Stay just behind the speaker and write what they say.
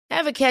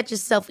Ever catch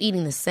yourself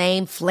eating the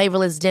same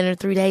flavorless dinner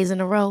 3 days in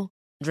a row?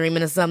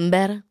 Dreaming of something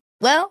better?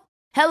 Well,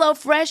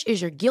 HelloFresh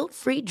is your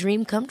guilt-free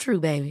dream come true,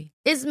 baby.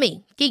 It's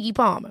me, Keke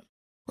Palmer.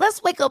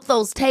 Let's wake up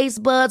those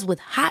taste buds with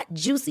hot,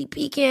 juicy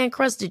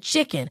pecan-crusted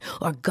chicken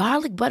or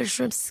garlic butter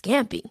shrimp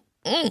scampi.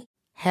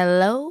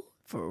 Hello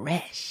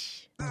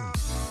Fresh.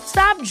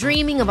 Stop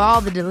dreaming of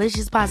all the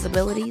delicious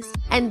possibilities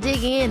and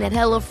dig in at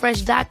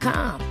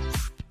HelloFresh.com.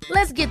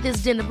 Let's get this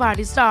dinner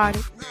party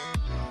started.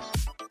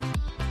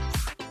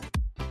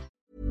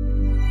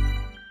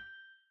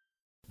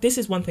 This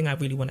is one thing I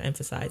really want to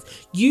emphasize.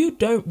 You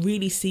don't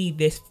really see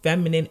this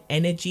feminine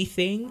energy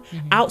thing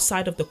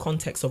outside of the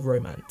context of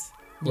romance.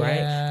 Right?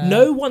 Yeah.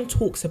 No one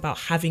talks about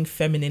having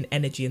feminine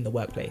energy in the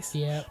workplace.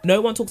 Yeah. No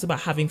one talks about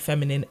having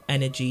feminine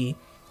energy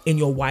in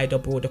your wider,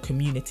 broader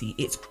community.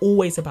 It's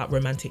always about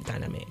romantic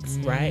dynamics,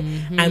 right?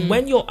 And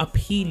when you're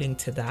appealing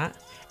to that,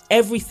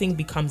 everything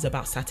becomes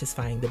about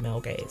satisfying the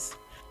male gaze.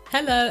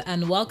 Hello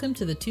and welcome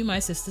to the To My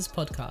Sisters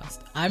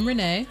podcast. I'm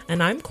Renee.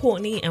 And I'm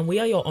Courtney, and we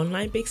are your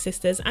online big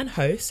sisters and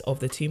hosts of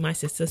the To My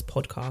Sisters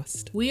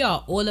podcast. We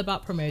are all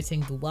about promoting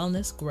the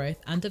wellness, growth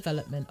and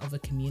development of a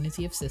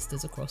community of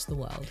sisters across the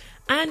world.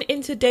 And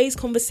in today's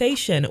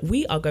conversation,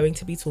 we are going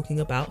to be talking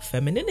about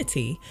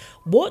femininity.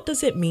 What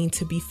does it mean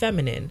to be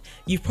feminine?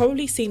 You've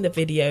probably seen the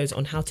videos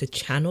on how to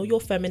channel your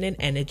feminine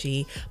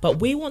energy, but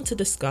we want to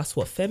discuss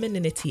what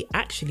femininity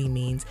actually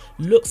means,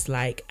 looks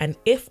like, and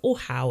if or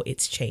how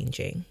it's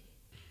changing.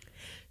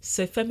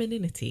 So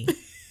femininity.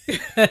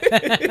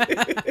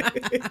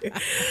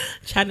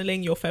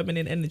 Channeling your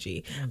feminine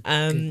energy.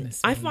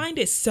 I find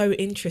it so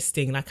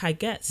interesting. Like, I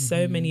get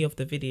so many of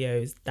the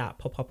videos that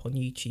pop up on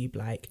YouTube,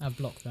 like, I've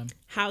blocked them.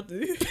 how do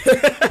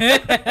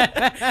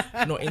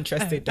not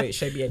interested, don't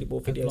show me any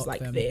more videos like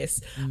them. this.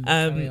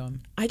 Carry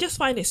on. I just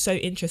find it so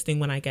interesting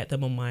when I get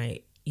them on my,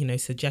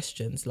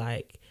 suggestions,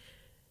 like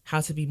how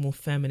to be more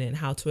feminine,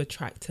 how to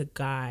attract a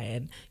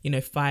guy,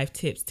 and 5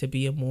 tips to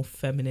be a more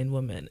feminine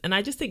woman. And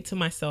I just think to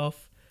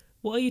myself,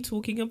 what are you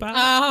talking about?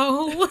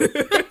 Oh.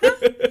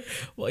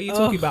 What are you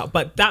talking about?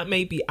 But that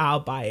may be our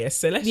bias.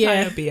 So let's try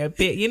and be a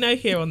bit,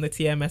 here on the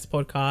TMS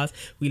podcast,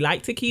 we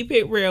like to keep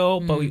it real,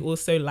 but we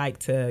also like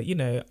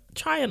to,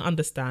 try and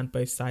understand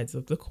both sides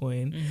of the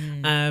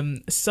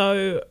coin.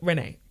 So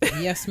Renee.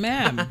 Yes,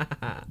 ma'am.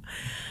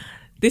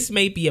 This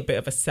may be a bit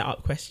of a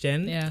setup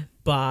question. Yeah.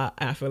 But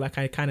I feel like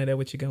I kind of know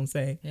what you're going to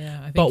say. Yeah,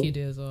 I think But you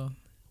do as well.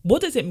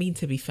 What does it mean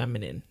to be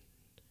feminine?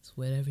 It's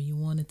whatever you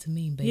want it to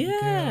mean, baby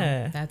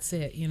Yeah. girl. That's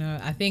it.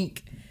 I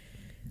think,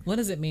 what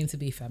does it mean to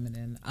be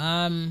feminine?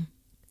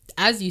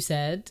 As you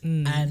said,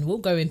 and we'll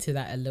go into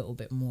that a little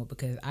bit more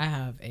because I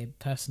have a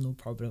personal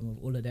problem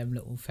with all of them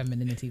little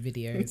femininity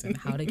videos and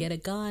how to get a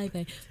guy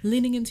by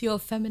leaning into your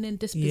feminine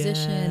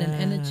disposition and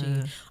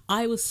energy.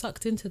 I was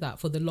sucked into that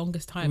for the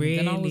longest time. Really?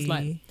 And then I was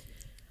like,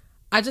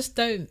 I just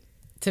don't,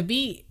 to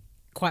be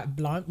quite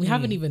blunt, we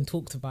haven't even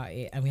talked about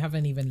it and we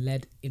haven't even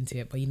led into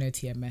it, but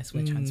TMS,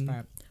 we're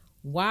transparent.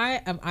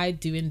 Why am I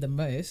doing the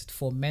most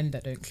for men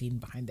that don't clean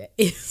behind their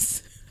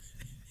ears?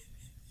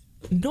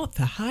 Not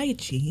the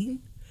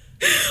hygiene.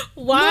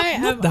 Why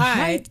not am the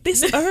I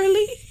this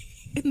early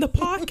in the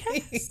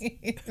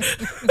podcast?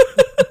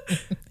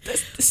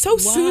 So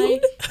soon?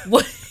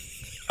 What?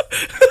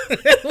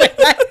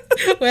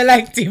 we're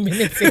like 2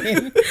 minutes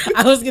in.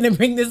 I was gonna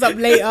bring this up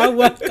later.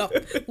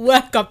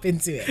 Work up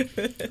into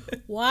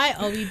it. Why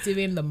are we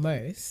doing the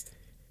most?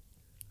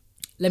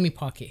 Let me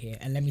park it here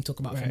and let me talk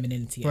about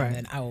femininity and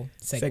then I'll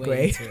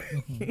segue into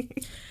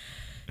it.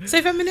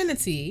 So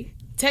femininity,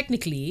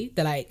 technically,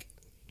 the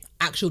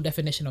actual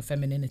definition of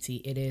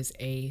femininity, it is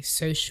a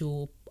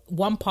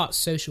one part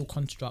social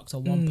construct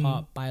or one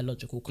part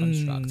biological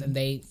construct, and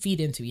they feed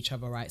into each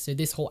other, right? So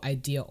this whole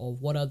idea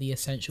of what are the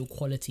essential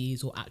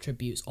qualities or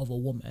attributes of a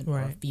woman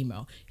or a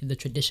female in the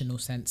traditional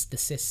sense, the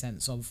cis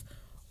sense of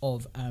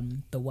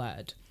the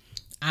word.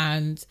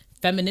 And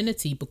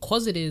femininity,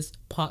 because it is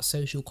part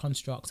social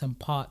construct and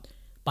part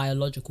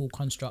biological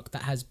construct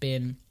that has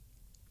been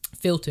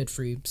filtered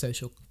through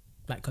social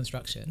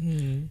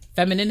construction.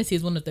 Femininity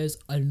is one of those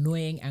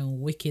annoying and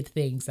wicked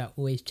things that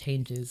always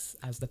changes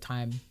as the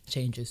time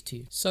changes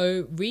too.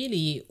 So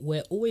really,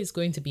 we're always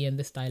going to be in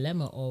this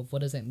dilemma of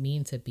what does it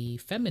mean to be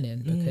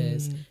feminine,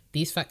 because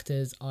these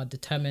factors are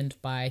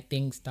determined by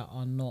things that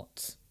are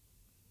not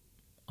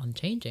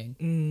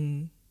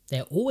unchanging.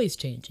 They're always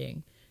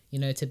changing.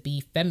 To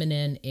be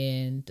feminine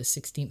in the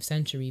 16th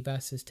century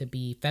versus to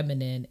be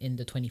feminine in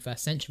the 21st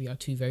century are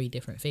two very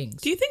different things.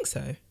 Do you think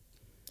so?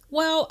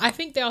 Well, I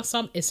think there are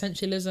some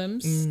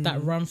essentialisms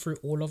that run through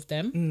all of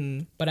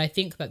them, but I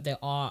think that there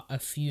are a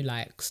few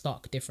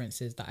stark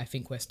differences that I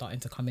think we're starting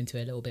to come into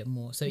a little bit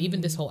more. So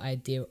even this whole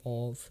idea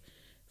of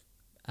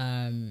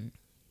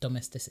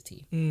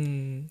domesticity,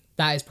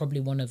 that is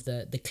probably one of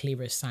the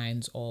clearest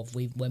signs of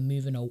we're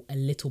moving a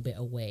little bit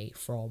away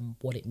from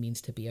what it means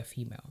to be a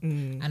female.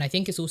 And I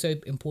think it's also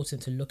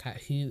important to look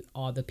at who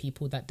are the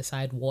people that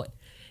decide what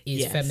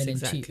is feminine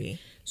too.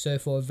 So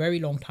for a very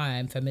long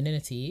time,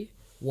 femininity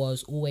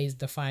was always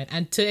defined,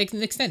 and to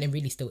an extent it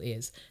really still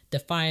is,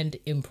 defined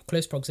in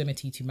close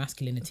proximity to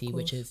masculinity,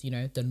 which is, you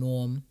know, the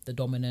norm, the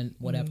dominant,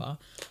 whatever.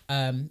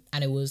 And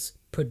it was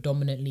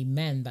predominantly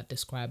men that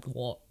described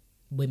what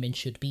women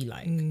should be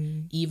like.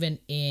 Even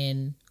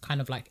in kind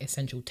of like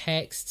essential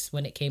texts,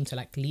 when it came to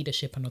like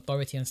leadership and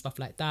authority and stuff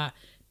like that,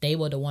 they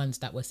were the ones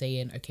that were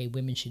saying, okay,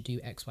 women should do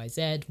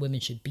XYZ, women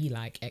should be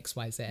like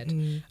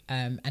XYZ.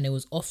 And it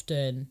was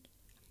often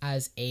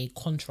as a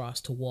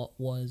contrast to what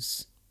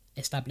was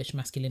established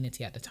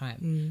masculinity at the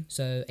time.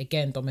 So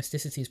again,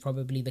 domesticity is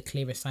probably the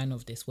clearest sign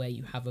of this, where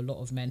you have a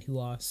lot of men who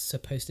are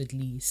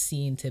supposedly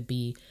seen to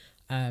be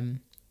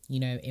you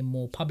know, in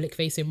more public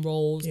facing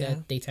roles.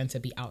 They tend to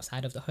be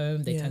outside of the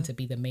home, they tend to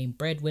be the main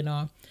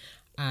breadwinner.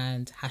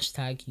 And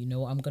hashtag, you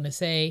know what I'm gonna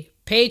say,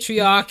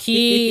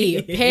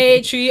 patriarchy.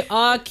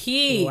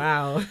 Patriarchy.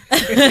 Wow.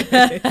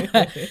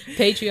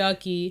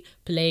 Patriarchy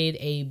played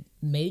a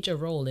major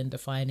role in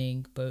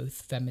defining both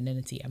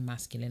femininity and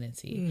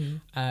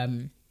masculinity.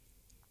 And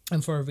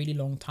for a really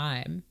long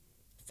time,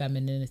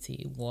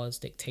 femininity was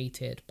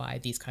dictated by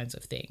these kinds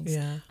of things.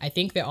 I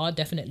think there are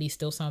definitely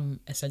still some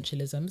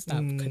essentialisms that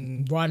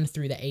can run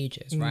through the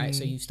ages, right?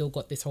 So you've still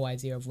got this whole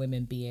idea of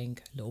women being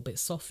a little bit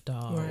softer,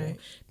 or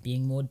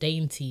being more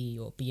dainty,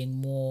 or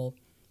being more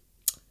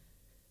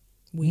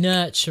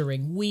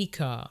nurturing,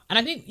 weaker. And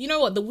I think, you know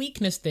what, the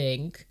weakness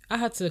thing, I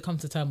had to come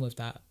to terms with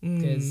that,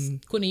 because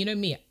Courtney, you know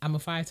me, I'm a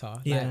fighter.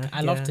 Like,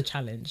 I love to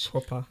challenge.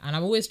 Proper. And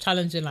I'm always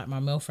challenging like my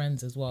male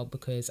friends as well,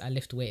 because I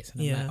lift weights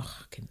and I'm like,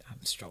 oh,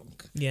 I'm strong.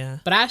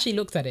 But I actually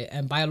looked at it,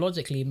 and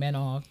biologically men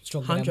are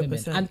stronger than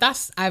women. And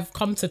I've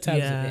come to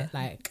terms with it.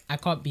 Like, I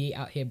can't be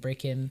out here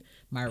breaking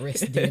my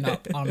wrist doing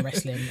arm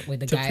wrestling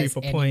with the guys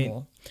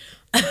anymore.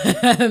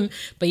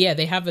 But yeah,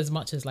 they have as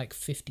much as like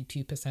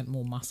 52%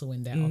 more muscle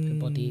in their upper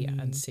body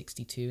and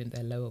 62 in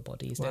their lower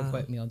bodies. Don't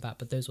quote me on that,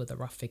 but those were the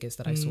rough figures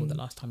that I saw the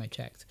last time I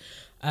checked.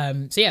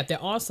 So yeah,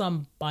 there are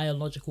some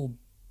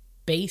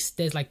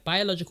there's like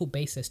biological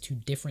basis to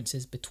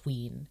differences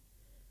between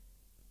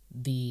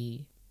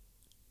the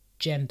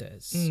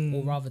genders,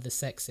 or rather the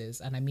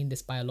sexes, and I mean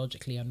this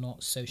biologically and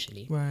not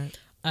socially.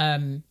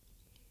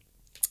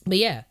 But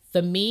yeah,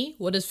 for me,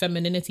 what does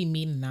femininity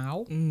mean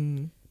now?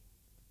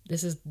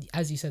 This is,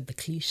 as you said, the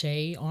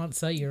cliche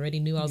answer. You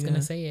already knew I was going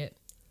to say it.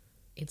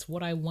 It's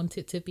what I want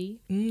it to be.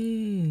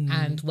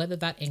 And whether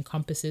that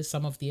encompasses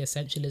some of the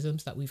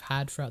essentialisms that we've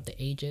had throughout the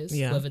ages,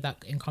 whether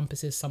that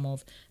encompasses some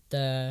of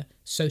the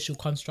social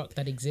construct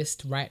that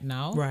exists right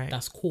now,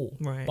 that's cool.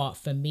 But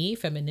for me,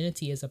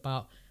 femininity is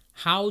about,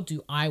 how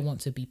do I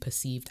want to be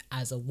perceived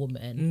as a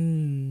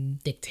woman,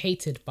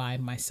 dictated by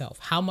myself?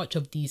 How much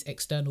of these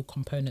external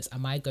components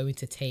am I going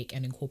to take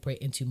and incorporate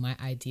into my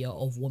idea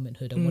of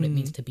womanhood and what it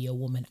means to be a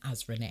woman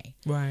as Renee?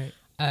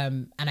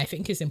 And I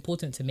think it's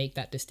important to make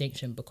that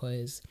distinction,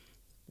 because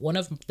one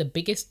of the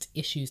biggest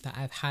issues that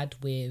I've had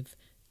with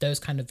those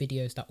kind of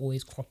videos that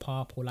always crop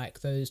up, or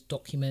like those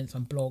documents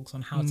and blogs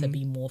on how to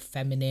be more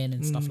feminine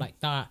and stuff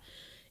like that,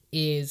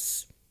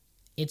 is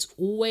it's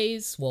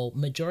always, well,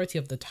 majority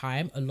of the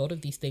time, a lot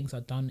of these things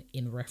are done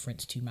in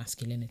reference to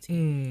masculinity,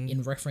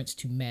 in reference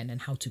to men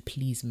and how to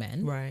please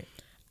men.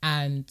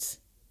 And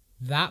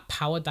that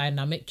power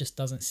dynamic just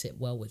doesn't sit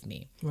well with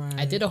me.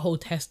 I did a whole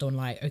test on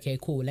like, okay,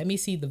 cool, let me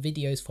see the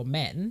videos for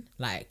men,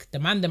 like the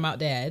man them out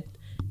there.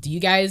 Do you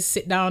guys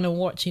sit down and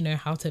watch, you know,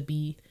 how to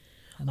be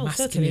a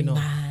masculine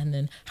man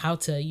and how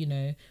to, you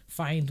know,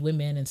 find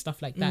women and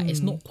stuff like that?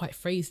 It's not quite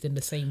phrased in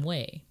the same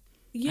way.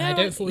 And I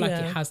don't feel like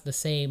it has the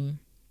same,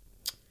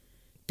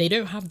 they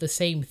don't have the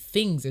same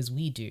things as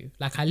we do.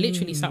 Like, I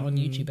literally sat on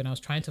YouTube and I was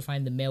trying to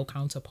find the male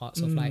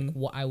counterparts of like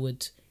what I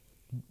would,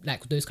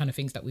 like those kind of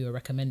things that we were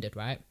recommended,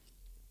 right?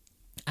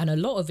 And a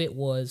lot of it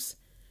was,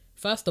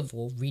 first of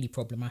all, really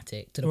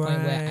problematic, to the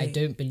point where I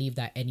don't believe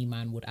that any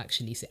man would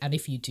actually sit, and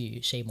if you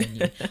do, shame on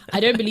you. I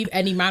don't believe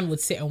any man would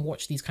sit and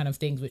watch these kind of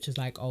things, which is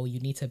like, oh, you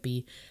need to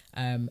be,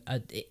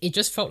 it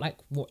just felt like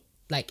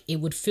like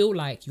it would feel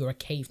like you're a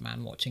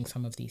caveman watching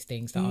some of these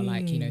things that are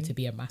like, you know, to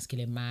be a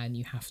masculine man,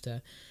 you have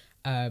to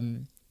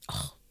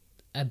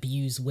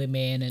abuse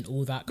women and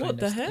all that kind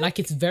of stuff. Like,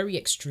 it's very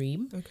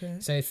extreme.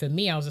 So for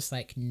me, I was just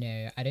like,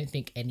 no, I don't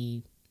think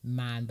any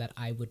man that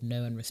I would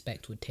know and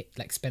respect would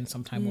spend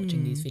some time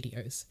watching these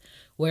videos.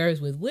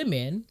 Whereas with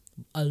women,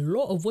 a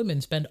lot of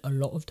women spend a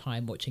lot of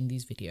time watching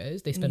these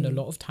videos. They spend a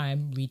lot of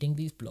time reading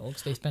these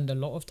blogs. They spend a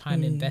lot of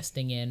time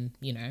investing in,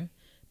 you know,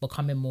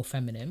 becoming more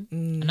feminine.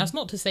 And that's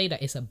not to say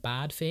that it's a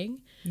bad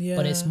thing,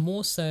 but it's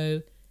more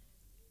so,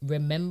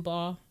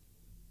 remember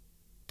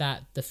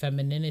that the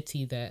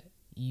femininity that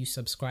you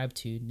subscribe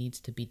to needs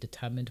to be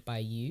determined by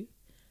you,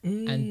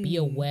 and be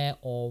aware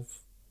of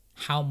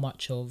how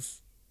much of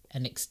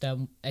an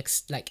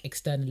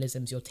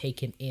externalisms you're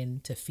taking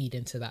in to feed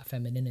into that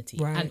femininity,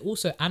 and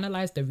also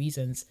analyze the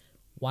reasons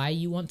why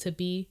you want to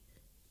be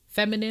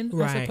feminine,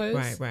 I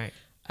suppose.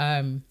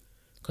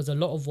 Because a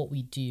lot of what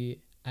we do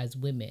as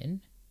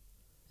women,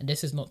 and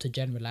this is not to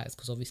generalize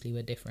because obviously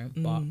we're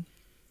different, but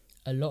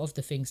a lot of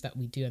the things that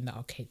we do and that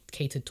are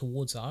catered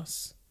towards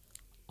us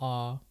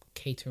are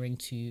catering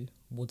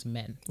towards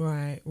men.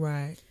 Right.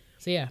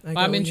 So yeah, I but get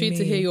I'm what you intrigued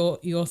to hear mean.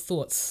 your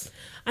thoughts.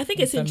 I think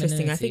on it's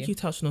interesting. I femininity. think you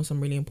touched on some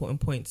really important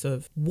points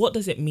of what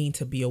does it mean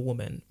to be a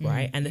woman,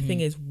 right? And the thing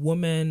is,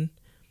 women,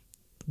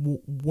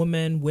 we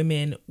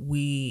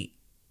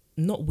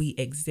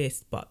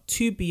exist, but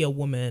to be a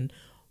woman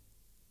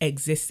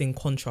exists in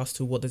contrast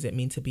to what does it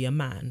mean to be a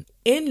man.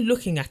 In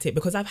looking at it,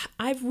 because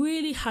I've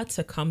really had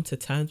to come to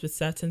terms with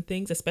certain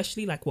things,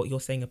 especially like what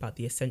you're saying about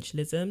the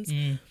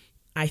essentialisms.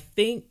 I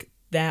think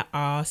there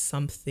are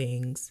some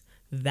things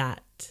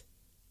that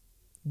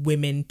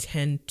women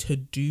tend to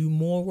do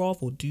more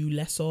of or do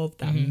less of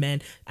that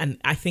men, and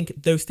I think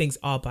those things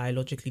are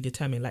biologically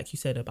determined, like you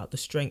said about the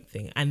strength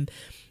thing. And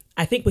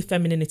I think with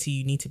femininity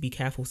you need to be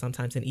careful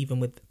sometimes, and even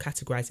with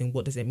categorizing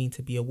what does it mean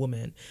to be a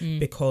woman,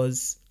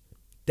 because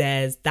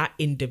there's that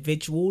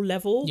individual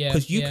level,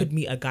 because you could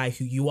meet a guy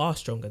who you are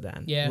stronger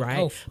than,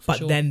 right?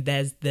 But then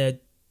there's the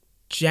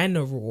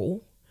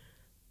general,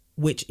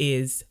 which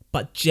is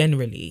but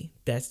generally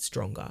they're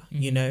stronger,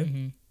 you know.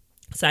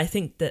 So I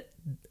think that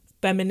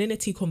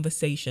femininity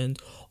conversations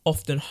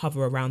often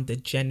hover around the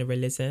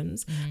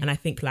generalisms. And I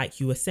think, like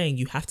you were saying,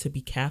 you have to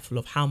be careful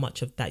of how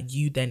much of that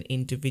you then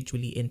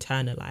individually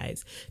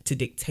internalize to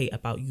dictate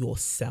about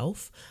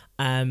yourself.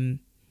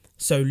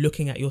 So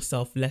looking at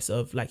yourself less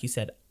of, like you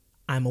said,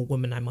 I'm a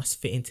woman, I must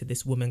fit into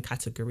this woman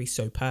category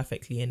so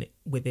perfectly and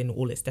within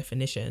all its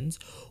definitions,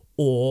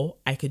 or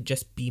I could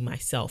just be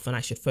myself and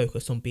I should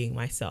focus on being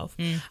myself.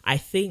 I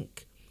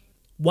think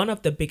one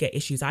of the bigger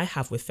issues I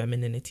have with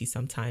femininity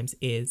sometimes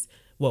is,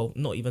 well,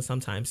 not even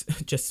sometimes,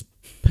 just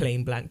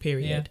plain blank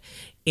period,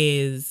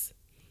 is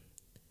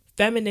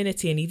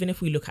femininity. And even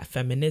if we look at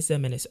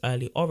feminism and its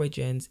early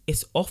origins,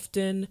 it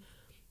often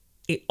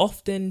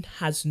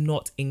has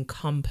not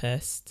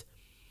encompassed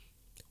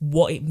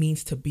what it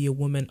means to be a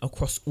woman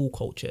across all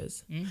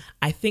cultures.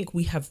 I think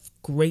we have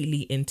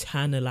greatly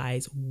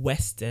internalized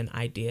Western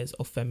ideas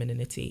of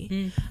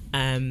femininity,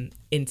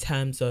 in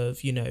terms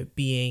of, you know,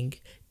 being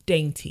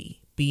dainty,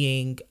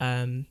 being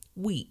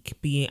weak,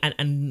 being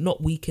and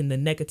not weak in the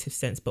negative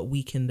sense, but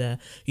weak in the,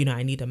 you know,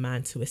 I need a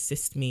man to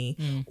assist me,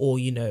 or,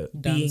 you know,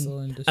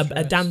 being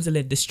a damsel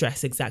in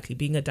distress, exactly,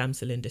 being a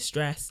damsel in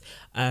distress,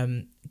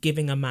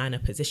 giving a man a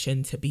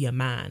position to be a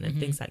man and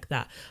things like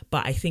that.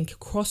 But I think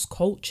across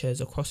cultures,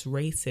 across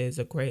races,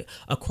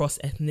 across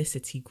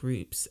ethnicity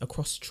groups,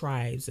 across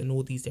tribes and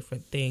all these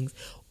different things,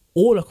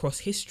 all across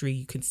history,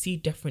 you can see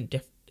different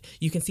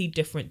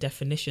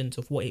definitions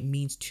of what it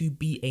means to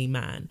be a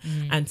man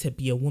and to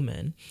be a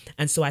woman.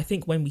 And so I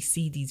think when we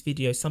see these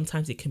videos,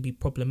 sometimes it can be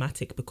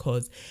problematic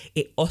because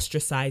it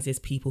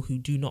ostracizes people who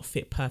do not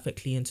fit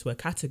perfectly into a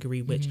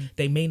category, which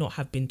they may not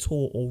have been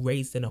taught or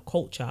raised in a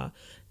culture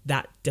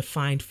that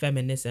defined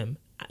femininity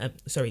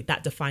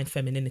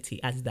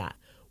as that.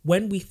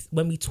 When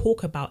we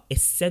talk about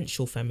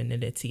essential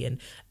femininity and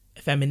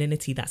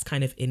femininity that's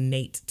kind of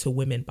innate to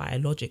women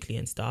biologically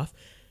and stuff,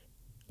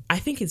 I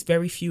think it's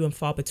very few and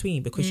far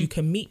between, because you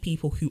can meet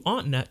people who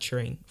aren't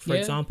nurturing, for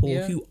example,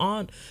 who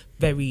aren't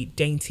very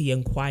dainty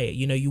and quiet.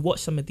 You know, you watch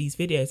some of these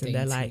videos and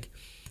they're like,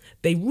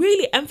 they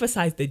really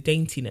emphasize the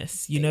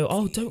daintiness, you know,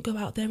 oh, don't go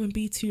out there and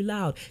be too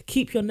loud.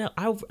 Keep your nail.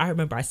 I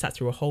remember I sat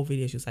through a whole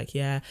video. She was like,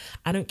 yeah,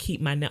 I don't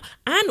keep my nail.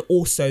 And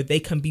also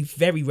they can be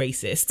very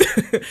racist.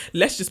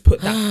 Let's just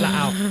put that flat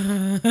out.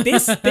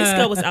 This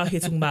girl was out here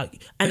talking about,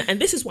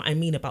 and this is what I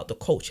mean about the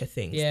culture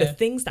things. The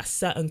things that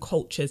certain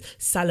cultures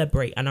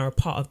celebrate and are a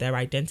part of their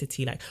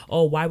identity. Like,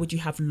 oh, why would you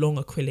have long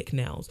acrylic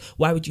nails?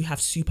 Why would you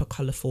have super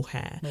colorful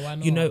hair? Well, why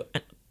not? You know,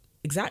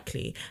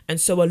 exactly. And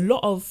so a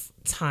lot of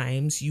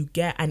times you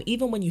get, and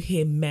even when you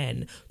hear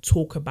men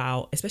talk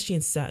about, especially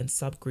in certain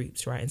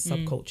subgroups, right, and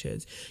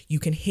subcultures, you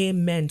can hear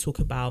men talk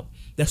about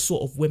the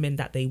sort of women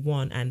that they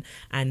want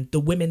and the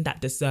women that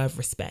deserve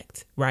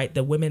respect, right,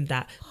 the women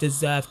that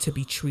deserve to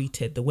be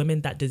treated, the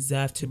women that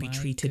deserve to be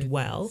treated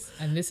well.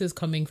 And this is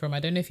coming from, I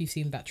don't know if you've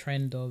seen that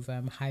trend of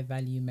high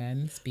value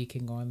men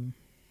speaking on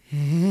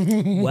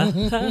well,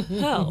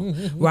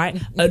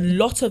 right, a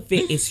lot of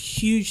it is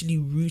hugely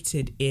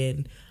rooted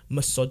in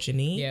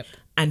misogyny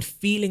and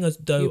feeling as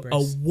though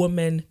a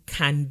woman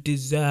can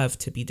deserve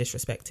to be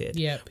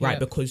disrespected, right?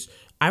 Because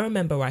I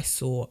remember I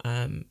saw,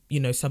 you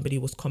know, somebody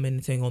was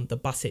commenting on the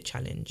Bust It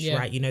challenge,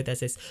 right? You know, there's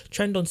this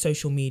trend on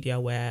social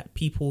media where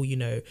people, you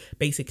know,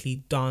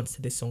 basically dance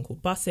to this song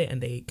called Bust It, and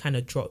they kind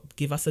of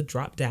give us a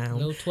drop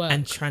down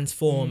and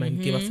transform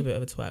and give us a bit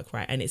of a twerk,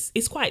 right? And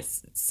it's quite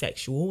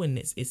sexual and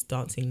it's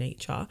dancing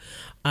nature.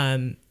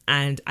 And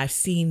I've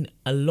seen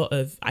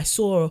I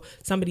saw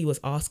somebody was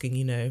asking,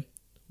 you know,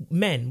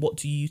 men, what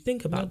do you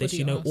think about this?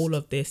 You know, asked. All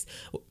of this,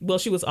 well,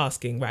 she was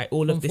asking, right,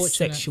 all of this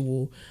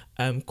sexual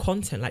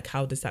content, like,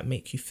 how does that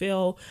make you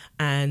feel?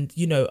 And,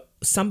 you know,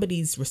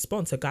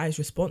 a guy's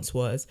response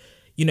was,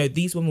 you know,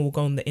 these women will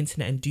go on the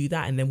internet and do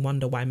that and then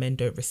wonder why men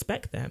don't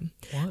respect them.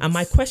 What? And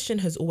my question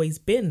has always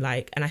been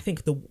like, and I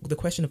think the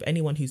question of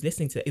anyone who's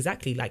listening to it,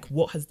 exactly, like,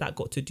 what has that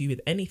got to do with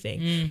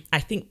anything? I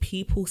think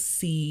people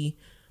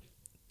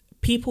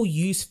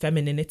use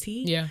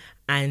femininity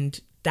and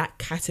that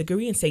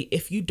category and say,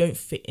 if you don't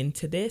fit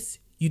into this,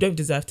 You don't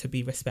deserve to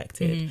be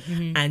respected.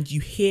 And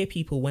you hear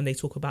people when they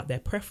talk about their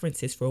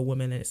preferences for a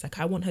woman, and it's like,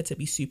 I want her to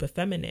be super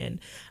feminine.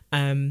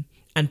 And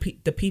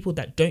the people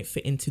that don't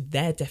fit into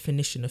their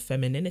definition of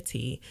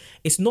femininity,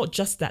 it's not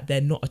just that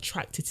they're not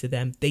attracted to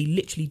them, they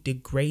literally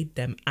degrade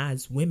them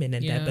as women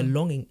and they're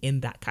belonging in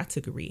that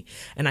category.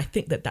 And I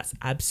think that that's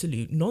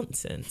absolute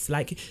nonsense.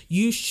 Like,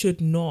 you should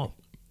not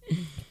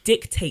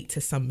dictate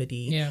to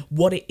somebody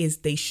what it is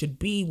they should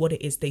be, what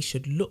it is they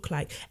should look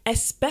like,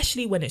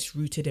 especially when it's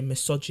rooted in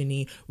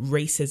misogyny,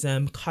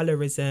 racism,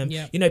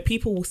 colorism. You know,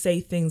 people will say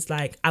things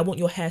like, I want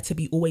your hair to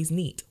be always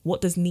neat.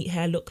 What does neat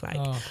hair look like?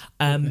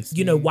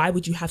 You know, why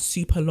would you have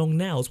super long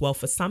nails? Well,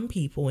 for some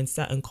people in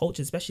certain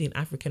cultures, especially in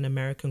African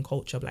American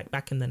culture, like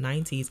back in the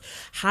 90s,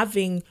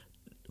 having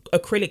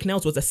acrylic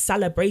nails was a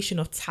celebration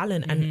of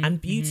talent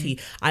and beauty.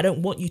 I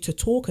don't want you to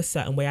talk a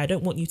certain way. I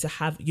don't want you to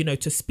have, you know,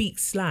 to speak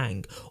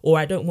slang, or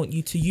I don't want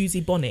you to use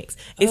ebonics.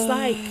 It's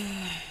like,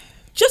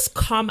 just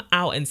come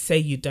out and say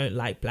you don't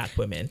like black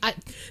women.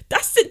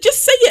 That's it.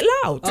 Just say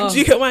it loud. Do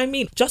you get what I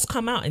mean? Just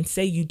come out and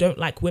say you don't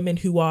like women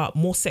who are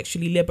more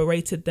sexually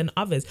liberated than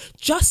others.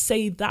 Just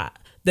say that.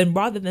 Then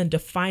rather than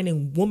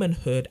defining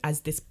womanhood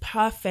as this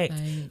perfect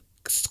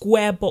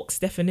square box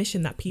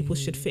definition that people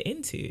should fit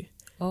into.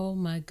 Oh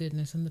my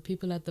goodness. And the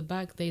people at the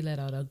back, they let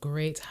out a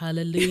great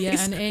hallelujah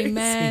and crazy.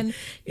 Amen.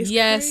 It's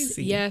yes,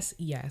 crazy.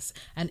 yes.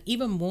 And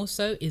even more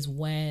so is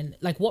when,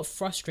 like, what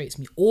frustrates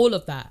me, all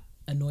of that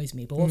annoys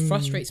me, but what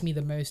frustrates me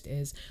the most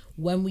is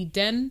when we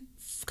then,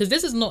 because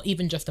this is not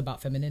even just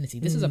about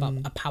femininity, this is about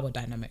a power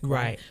dynamic,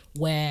 right?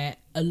 Where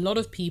a lot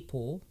of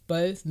people,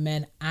 both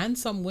men and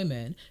some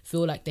women,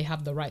 feel like they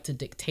have the right to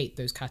dictate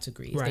those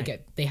categories.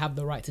 They have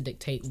the right to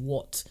dictate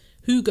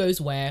who goes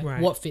where,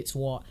 what fits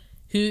what,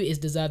 who is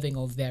deserving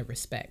of their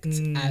respect,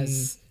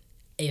 as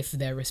if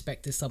their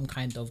respect is some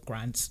kind of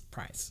grand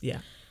prize. Yeah.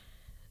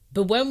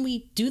 But when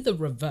we do the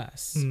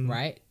reverse,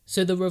 right?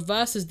 So the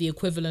reverse is the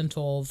equivalent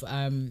of,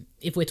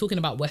 if we're talking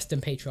about Western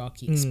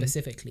patriarchy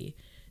specifically,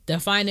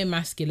 defining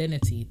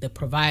masculinity, the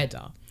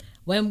provider.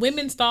 When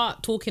women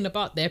start talking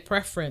about their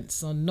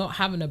preference on not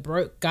having a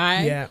broke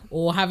guy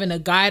or having a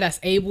guy that's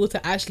able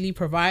to actually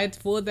provide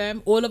for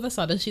them, all of a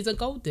sudden she's a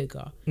gold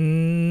digger.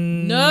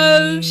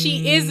 No,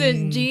 she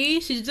isn't,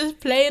 G. She's just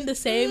playing the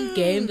same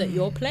game that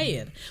you're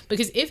playing.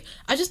 Because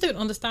I just don't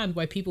understand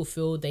why people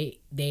feel the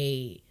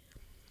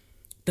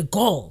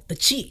gall, the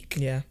cheek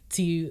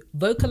to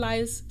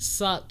vocalize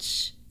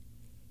such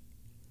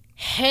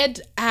head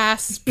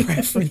ass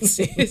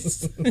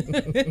preferences.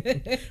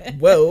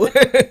 Whoa.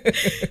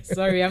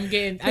 Sorry,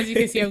 as you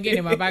can see, I'm getting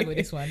in my bag with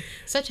this one.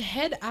 Such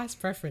head ass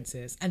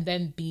preferences, and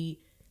then be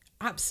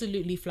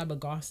absolutely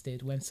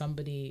flabbergasted when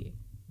somebody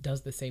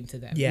does the same to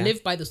them.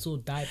 Live by the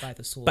sword, die by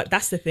the sword. But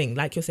that's the thing,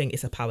 like you're saying,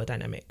 it's a power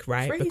dynamic,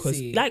 right? Crazy.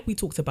 Because like we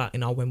talked about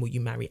in our When Will You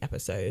Marry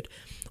episode,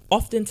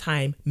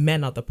 oftentimes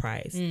men are the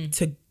prize.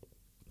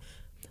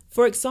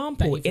 For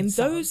example,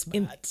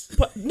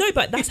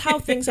 but that's how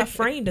things are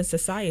framed in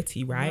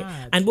society, right?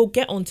 Mad. And we'll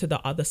get onto the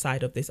other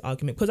side of this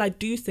argument, because I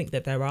do think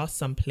that there are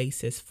some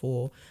places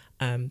for,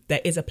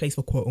 there is a place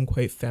for quote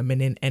unquote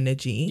feminine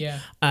energy.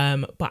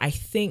 But I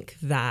think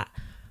that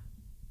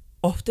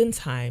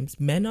oftentimes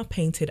men are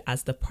painted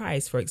as the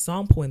prize. For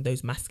example, in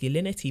those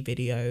masculinity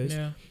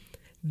videos,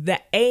 the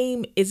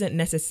aim isn't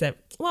necessarily,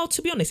 well,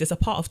 to be honest, it's a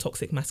part of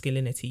toxic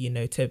masculinity, you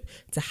know, to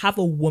have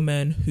a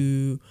woman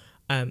who,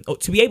 or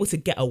to be able to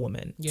get a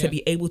woman, to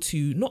be able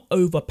to not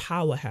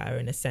overpower her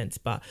in a sense,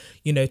 but,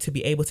 you know, to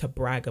be able to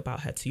brag about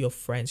her to your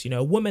friends. You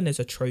know, a woman is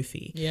a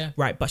trophy,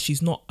 right? But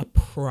she's not a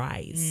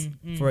prize,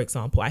 for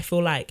example. I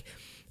feel like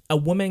a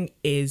woman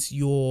is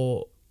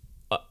your,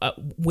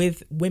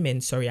 with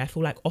women, I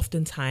feel like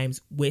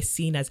oftentimes we're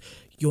seen as,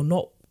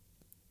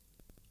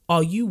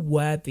 are you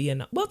worthy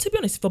enough? Well, to be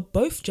honest, for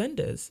both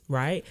genders,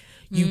 right?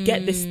 You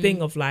get this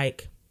thing of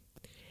like,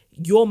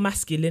 your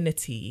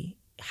masculinity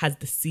has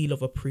the seal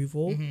of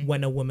approval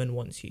when a woman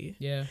wants you.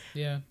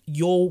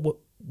 Your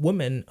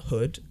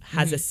womanhood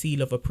has a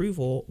seal of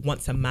approval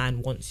once a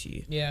man wants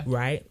you.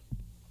 Right?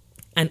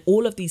 And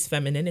all of these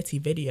femininity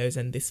videos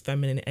and this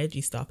feminine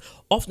edgy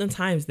stuff,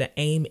 oftentimes the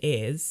aim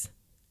is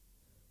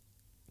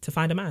to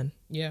find a man.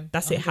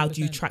 That's 100%. It. How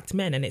do you attract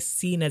men? And it's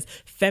seen as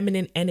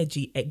feminine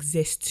energy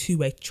exists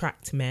to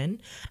attract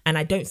men. And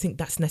I don't think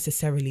that's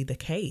necessarily the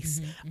case.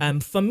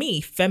 For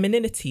me,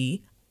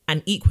 femininity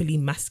and equally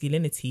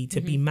masculinity,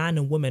 to be man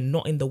and woman,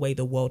 not in the way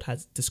the world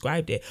has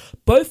described it,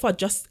 both are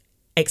just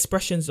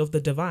expressions of the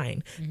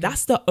divine.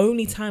 That's the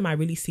only time I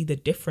really see the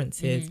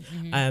differences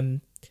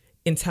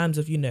in terms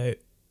of, you know,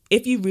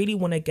 if you really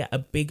want to get a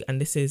big,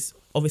 and this is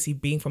obviously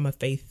being from a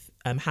faith,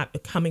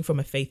 coming from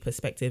a faith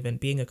perspective and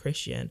being a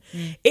Christian,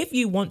 if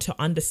you want to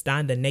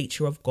understand the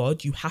nature of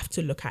God, you have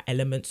to look at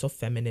elements of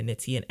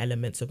femininity and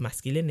elements of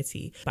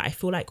masculinity. But I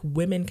feel like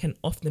women can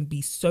often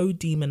be so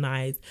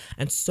demonized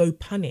and so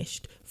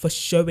punished for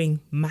showing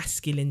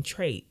masculine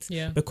traits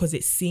because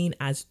it's seen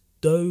as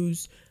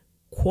those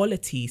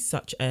qualities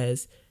such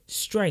as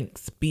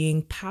strength,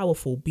 being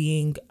powerful,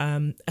 being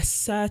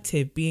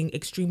assertive, being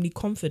extremely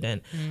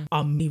confident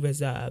are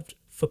reserved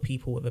for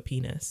people with a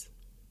penis.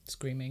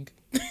 Screaming.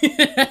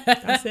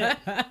 That's it.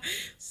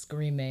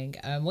 Screaming.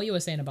 What you were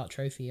saying about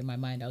trophy, in my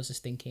mind, I was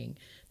just thinking,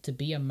 to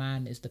be a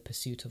man is the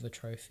pursuit of a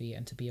trophy,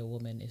 and to be a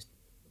woman is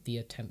the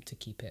attempt to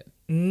keep it.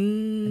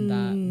 And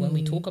that when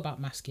we talk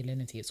about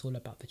masculinity, it's all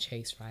about the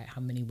chase, right?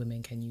 How many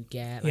women can you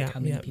get? Like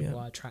how many people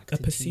are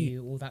attracted to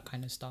you? All that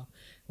kind of stuff.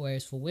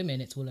 Whereas for women,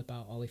 it's all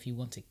about, oh, if you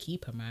want to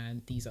keep a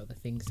man, these are the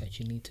things that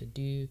you need to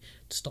do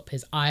to stop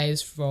his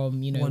eyes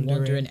from, you know,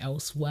 wandering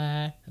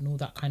elsewhere and all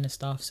that kind of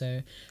stuff.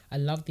 So I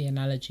love the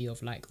analogy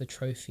of like the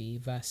trophy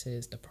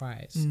versus the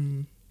prize,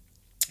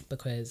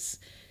 because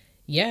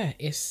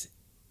it's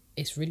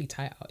really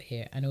tight out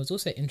here. And it was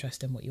also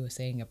interesting what you were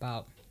saying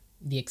about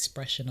the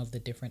expression of the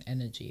different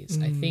energies.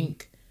 I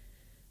think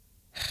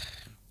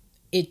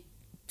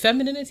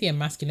femininity and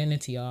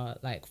masculinity are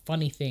like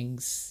funny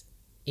things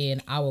in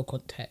our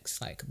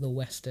context, like the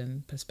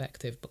Western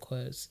perspective,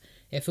 because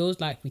it feels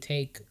like we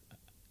take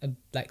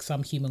like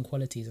some human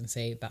qualities and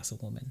say that's a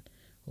woman,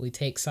 or we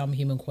take some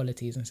human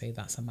qualities and say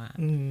that's a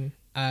man.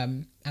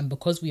 And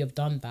because we have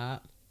done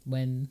that,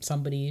 when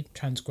somebody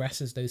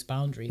transgresses those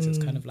boundaries, it's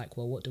kind of like,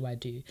 well, what do I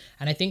do?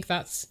 And I think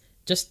that's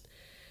just,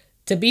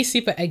 to be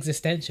super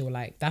existential,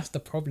 like that's the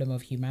problem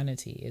of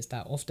humanity, is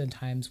that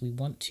oftentimes we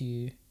want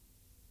to,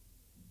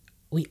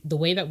 the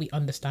way that we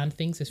understand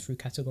things is through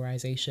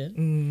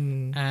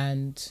categorization.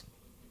 And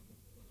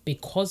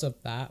because of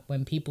that,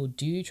 when people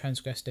do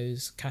transgress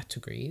those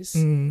categories,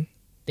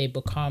 they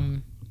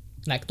become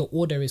like, the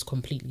order is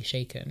completely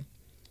shaken.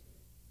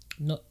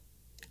 Not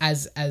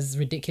as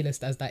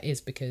ridiculous as that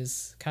is,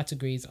 because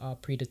categories are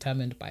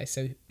predetermined by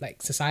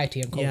society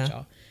and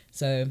culture.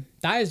 So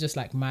that is just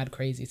like mad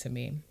crazy to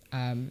me.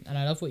 And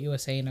I love what you were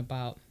saying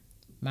about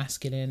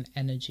masculine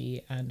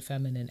energy and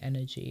feminine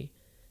energy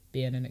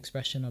being an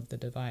expression of the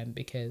divine,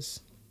 because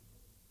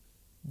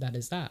that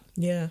is that.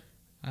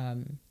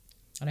 And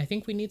I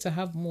think we need to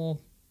have more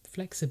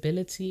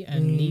flexibility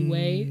and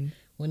leeway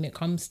when it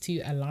comes to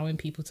allowing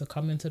people to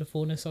come into the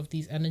fullness of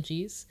these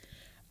energies.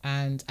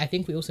 And I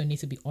think we also need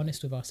to be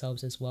honest with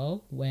ourselves as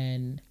well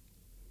when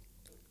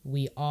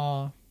we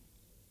are,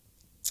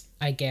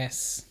 I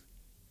guess,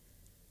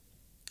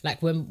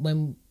 like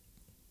when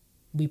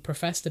we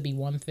profess to be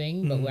one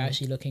thing, but we're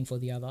actually looking for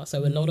the other.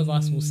 So a lot of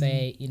us will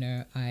say, you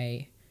know,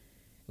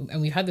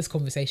 and we've had this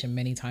conversation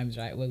many times,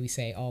 right, where we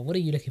say, oh, what are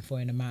you looking for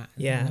in a man?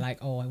 And we're like,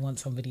 oh, I want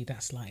somebody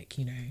that's like,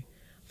 you know,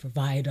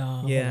 provider,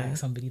 or like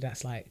somebody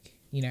that's like,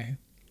 you know,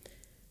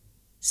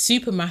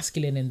 super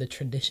masculine in the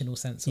traditional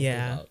sense of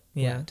the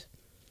word.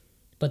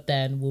 But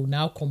then we'll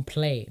now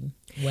complain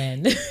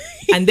when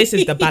and this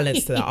is the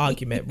balance to the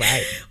argument,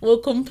 right? We'll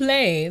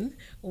complain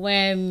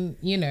when,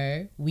 you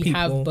know, we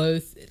have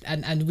both,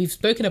 and we've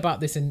spoken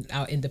about this in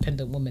our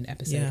independent woman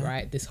episode,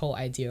 right? This whole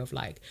idea of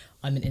like,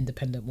 I'm an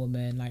independent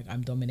woman, like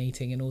I'm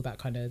dominating and all that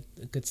kind of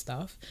good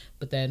stuff.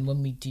 But then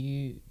when we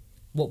do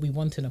what we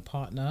want in a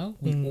partner,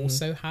 we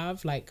also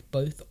have like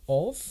both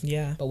of,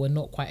 but we're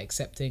not quite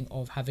accepting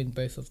of having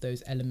both of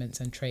those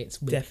elements and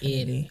traits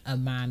within a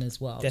man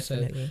as well.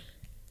 So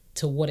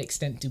to what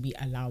extent do we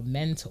allow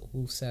men to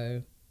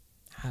also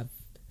have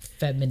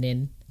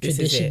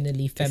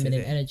traditionally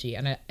feminine energy?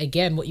 And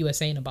again, what you were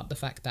saying about the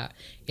fact that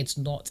it's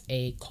not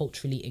a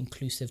culturally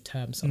inclusive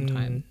term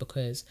sometimes,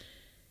 because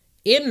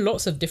in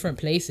lots of different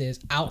places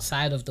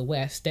outside of the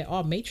West, there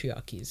are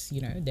matriarchies.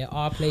 You know, there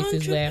are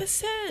places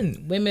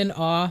 100%. Where women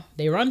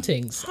they run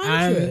things,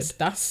 100. And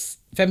that's,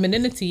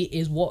 femininity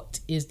is what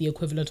is the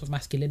equivalent of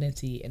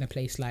masculinity in a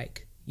place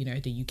like, you know,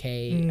 the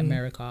UK,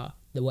 America,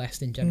 the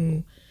West in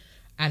general.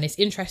 And it's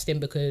interesting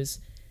because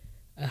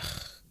I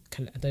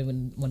don't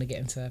even want to get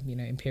into, you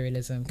know,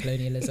 imperialism,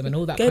 colonialism and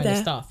all that kind of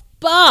stuff.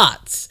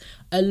 But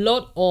a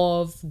lot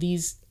of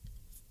these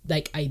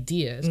like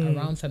ideas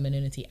around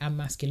femininity and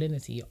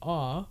masculinity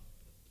are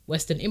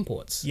Western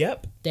imports.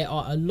 There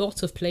are a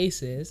lot of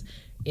places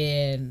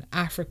in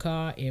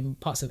Africa, in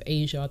parts of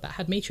Asia that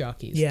had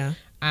matriarchies.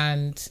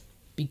 And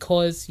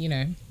because, you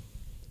know,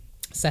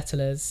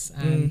 settlers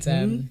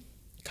and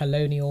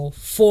colonial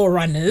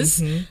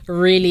forerunners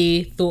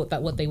really thought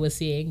that what they were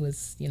seeing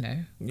was, you know,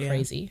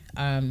 crazy.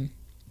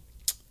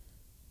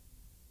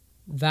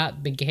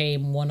 That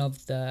became one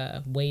of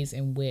the ways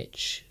in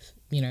which,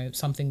 you know,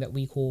 something that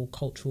we call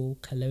cultural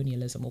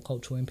colonialism or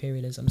cultural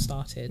imperialism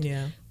started,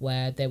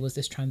 where there was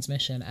this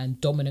transmission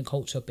and dominant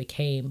culture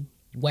became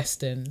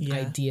Western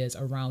ideas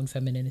around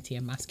femininity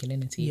and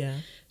masculinity.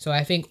 So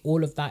I think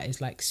all of that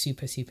is like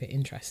super, super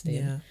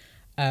interesting.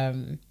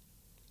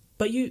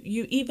 But you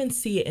even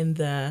see it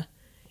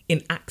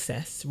in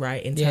access,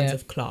 right, in terms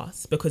of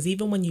class, because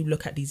even when you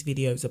look at these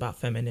videos about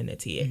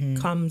femininity,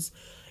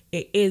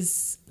 it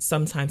is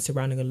sometimes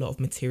surrounding a lot of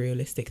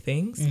materialistic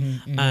things,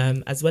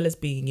 as well as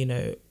being, you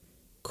know,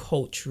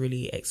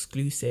 culturally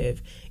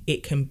exclusive.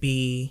 It can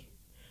be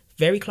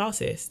very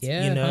classist,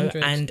 you know,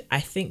 100. And I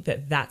think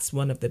that that's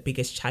one of the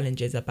biggest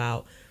challenges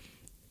about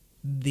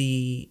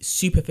the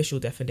superficial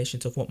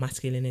definitions of what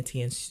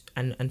masculinity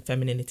and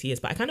femininity is.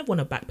 But I kind of want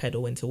to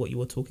backpedal into what you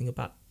were talking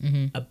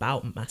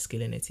about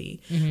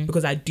masculinity,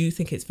 because I do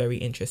think it's very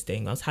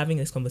interesting. I was having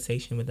this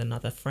conversation with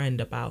another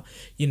friend about,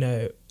 you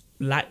know,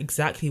 like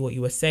exactly what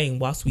you were saying,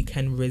 whilst we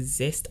can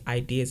resist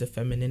ideas of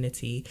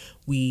femininity,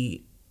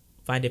 we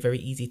find it very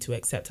easy to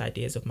accept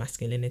ideas of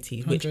masculinity,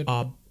 100. which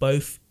are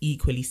both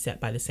equally set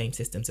by the same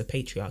systems of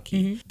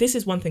patriarchy. This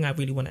is one thing I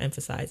really want to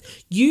emphasize.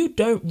 You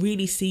don't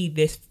really see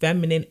this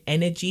feminine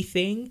energy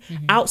thing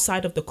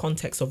outside of the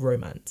context of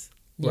romance.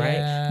 Right?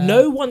 Yeah.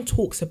 No one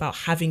talks about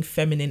having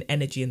feminine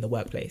energy in the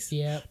workplace.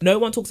 Yep. No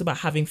one talks about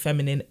having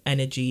feminine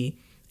energy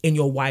in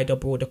your wider,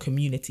 broader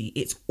community.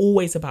 It's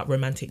always about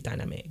romantic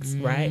dynamics,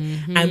 right?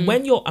 And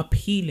when you're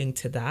appealing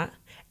to that,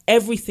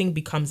 everything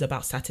becomes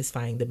about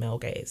satisfying the male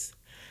gaze.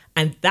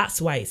 And that's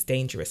why it's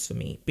dangerous for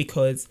me,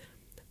 because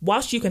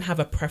whilst you can have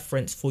a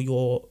preference for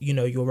your, you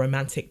know, your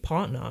romantic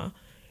partner,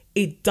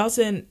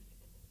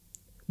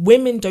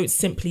 women don't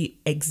simply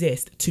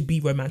exist to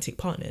be romantic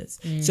partners.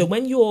 So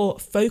when your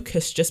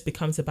focus just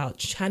becomes about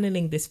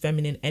channeling this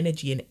feminine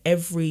energy in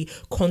every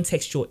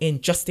context you're in,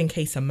 just in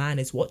case a man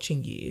is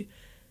watching you,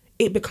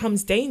 it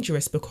becomes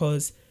dangerous,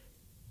 because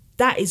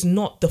that is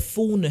not the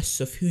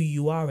fullness of who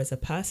you are as a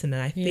person.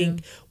 And I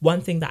think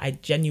one thing that I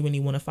genuinely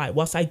want to fight,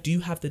 whilst I do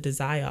have the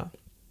desire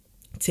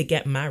to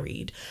get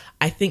married,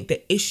 I think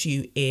the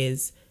issue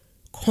is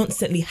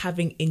constantly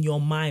having in your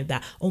mind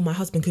that, oh, my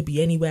husband could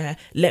be anywhere,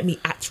 let me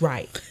act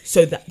right.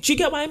 So that, do you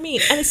get what I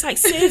mean? And it's like,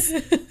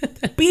 sis,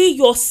 be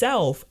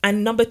yourself.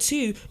 And number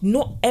two,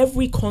 not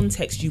every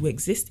context you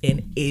exist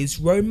in is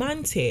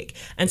romantic.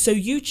 And so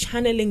you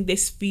channeling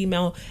this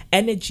female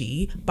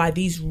energy by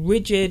these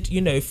rigid,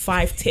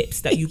 5 tips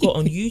that you got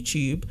on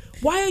YouTube,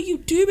 why are you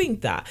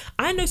doing that?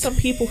 I know some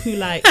people who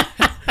like,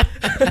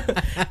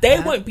 they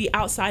won't be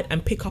outside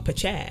and pick up a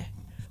chair,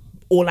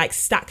 or like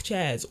stack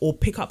chairs, or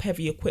pick up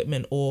heavy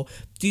equipment, or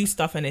do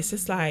stuff. And it's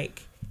just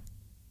like,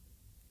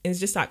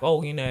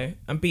 oh,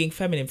 I'm being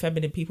feminine.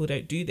 Feminine people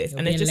don't do this.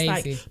 And it's just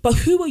lazy. Like, but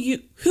who are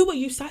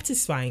you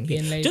satisfying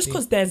here? Just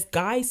because there's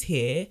guys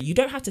here, you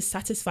don't have to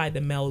satisfy the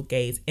male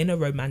gaze in a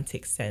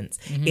romantic sense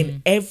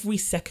in every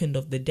second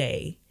of the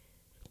day,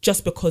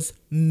 just because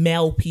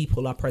male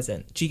people are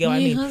present. Do you get what I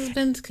mean? My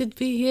husband could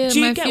be here. Do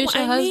you My get future what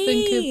I husband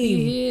mean? could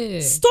be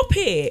here. Stop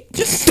it.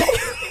 Just stop.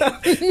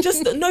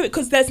 Just no,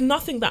 because there's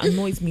nothing that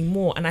annoys me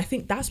more. And I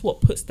think that's what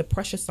puts the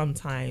pressure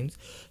sometimes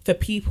for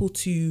people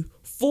to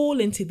fall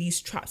into these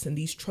traps and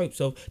these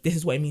tropes of, this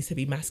is what it means to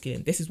be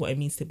masculine, this is what it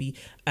means to be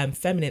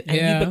feminine. And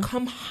you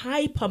become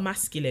hyper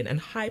masculine and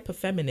hyper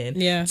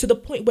feminine to the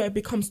point where it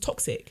becomes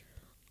toxic.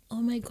 Oh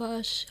my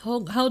gosh.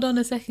 Hold on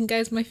a second,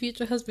 guys. My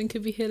future husband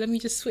could be here. Let me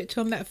just switch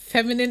on that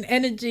feminine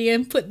energy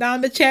and put down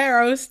the chair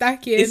I was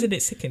stacking. Isn't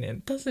it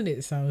sickening? Doesn't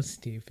it sound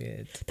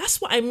stupid? That's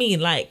what I mean.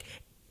 Like,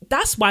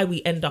 that's why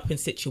we end up in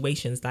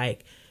situations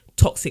like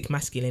toxic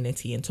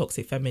masculinity and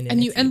toxic femininity.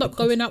 And you end up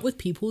going out with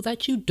people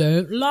that you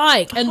don't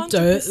like and 100%.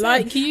 Don't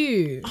like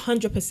you.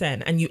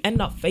 100%. And you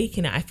end up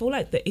faking it. I feel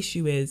like the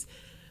issue is,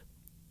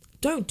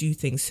 don't do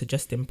things to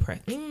just impress.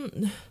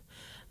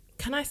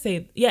 Can I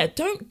say,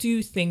 don't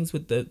do things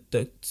with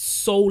the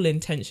sole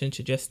intention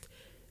to just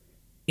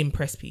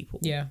impress people.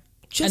 Yeah.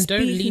 Just and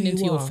don't lean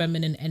into your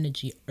feminine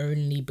energy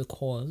only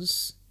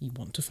because you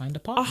want to find a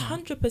partner.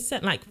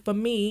 100%. Like for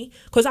me,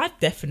 because I've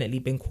definitely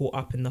been caught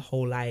up in the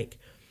whole like,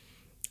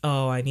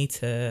 oh, I need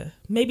to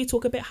maybe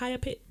talk a bit higher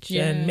pitch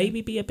and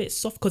maybe be a bit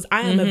soft, because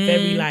I am a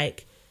very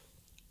like,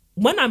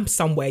 when I'm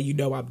somewhere,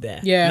 I'm there.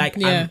 Yeah.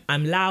 Like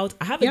I'm loud.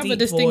 I have a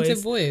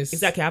distinctive voice.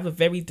 Exactly. I have a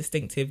very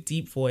distinctive,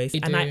 deep voice.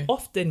 And I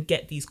often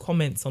get these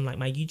comments on like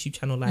my YouTube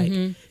channel, like,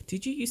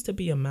 did you used to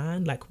be a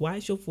man? Like, why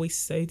is your voice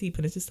so deep?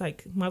 And it's just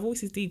like, my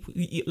voice is deep.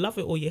 You love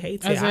it or you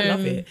hate it. I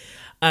love it.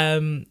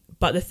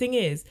 But the thing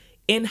is,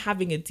 in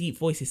having a deep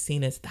voice is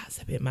seen as,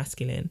 that's a bit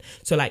masculine.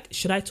 So like,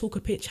 should I talk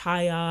a pitch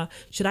higher?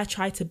 Should I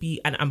try to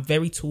be, and I'm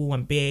very tall,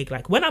 I'm big.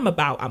 Like when I'm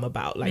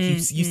about, like you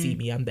see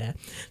me, I'm there.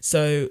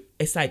 So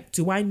it's like,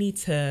 do I need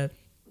to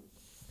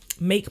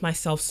make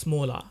myself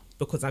smaller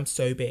because I'm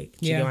so big?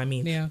 Do you know what I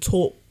mean? Yeah.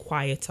 Talk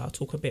quieter,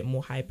 talk a bit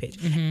more high pitch,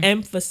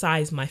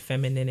 emphasize my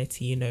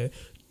femininity,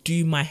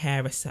 do my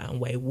hair a certain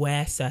way,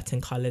 wear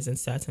certain colors and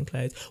certain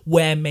clothes,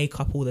 wear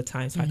makeup all the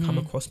time so I come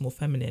across more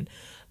feminine.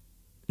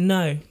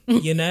 No,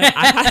 I'm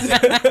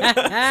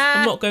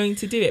not going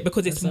to do it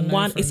because it's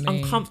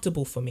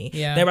uncomfortable for me.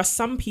 Yeah. There are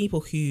some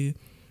people who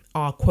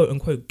are quote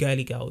unquote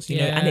girly girls,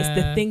 and it's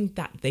the thing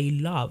that they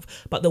love.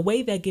 But the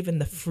way they're given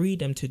the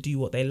freedom to do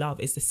what they love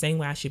is the same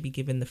way I should be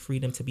given the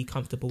freedom to be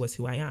comfortable as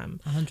who I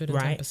am. 110%.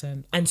 Right?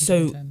 110%. And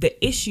so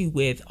the issue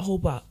with,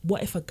 but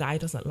what if a guy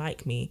doesn't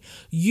like me?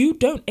 You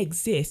don't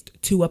exist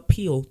to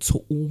appeal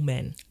to all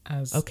men.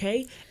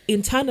 Okay?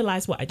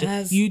 Internalize what I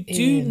just... You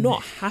do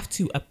not have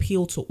to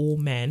appeal to all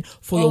men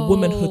for your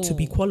womanhood to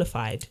be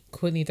qualified.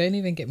 Courtney, don't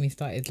even get me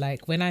started.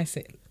 Like when I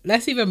say...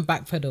 Let's even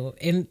backpedal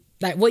in...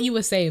 Like what you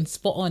were saying,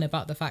 spot on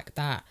about the fact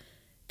that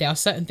there are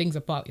certain things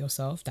about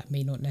yourself that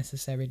may not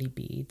necessarily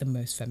be the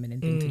most feminine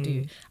thing to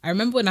do. I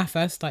remember when I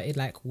first started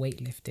like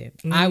weightlifting,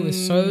 I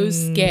was so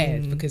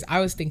scared because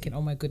I was thinking,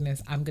 oh my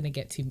goodness, I'm going to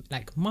get too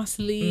like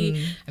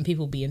muscly and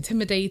people be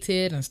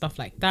intimidated and stuff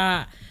like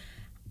that.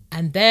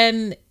 And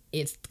then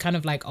it's kind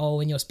of like, oh,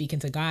 when you're speaking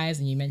to guys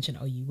and you mention,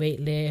 oh, you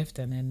weight lift,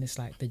 and then it's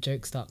like the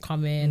jokes start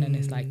coming and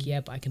it's like, yeah,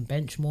 but I can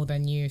bench more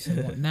than you, so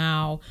what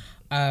now?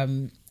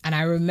 And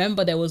I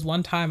remember there was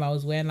one time I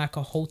was wearing like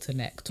a halter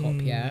neck top,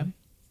 yeah,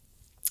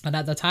 and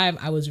at the time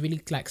I was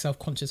really like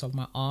self-conscious of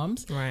my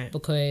arms, Right.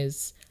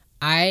 because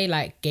I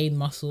like gain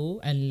muscle,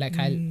 and like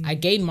I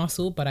gain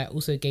muscle, but I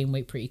also gain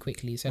weight pretty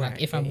quickly. So like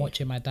Right, if I'm yeah.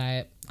 watching my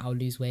diet, I'll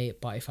lose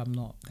weight, but if I'm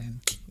not, then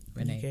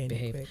Renee, gain it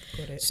behave. quick.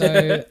 Got it.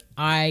 So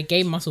I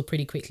gain muscle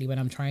pretty quickly when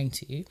I'm trying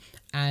to,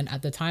 and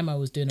at the time I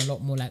was doing a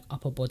lot more like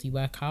upper body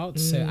workouts.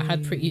 So I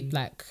had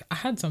I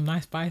had some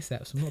nice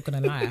biceps, I'm not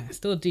gonna lie, I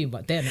still do,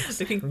 but then it's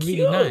Looking really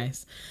cute.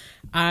 nice.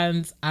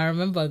 And I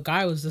remember a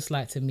guy was just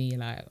like to me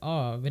like,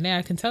 oh, Renee,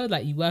 I can tell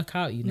like you work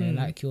out, you know,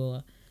 like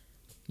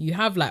you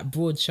have like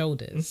broad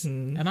shoulders.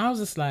 And I was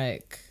just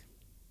like,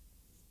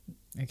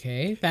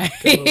 okay, like,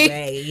 Go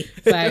away.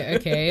 like,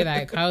 okay,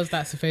 like how's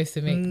that supposed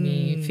to make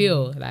me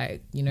feel,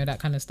 like, you know, that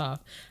kind of stuff.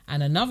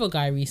 And another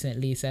guy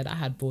recently said I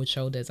had broad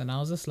shoulders, and I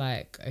was just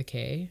like,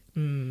 okay,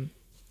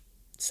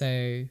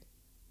 so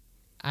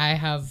I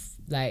have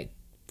like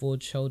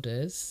broad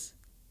shoulders,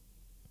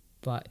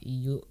 but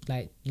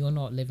you're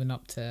not living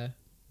up to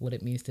what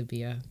it means to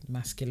be a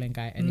masculine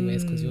guy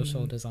anyways, because your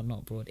shoulders are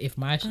not broad. If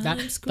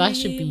that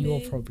should be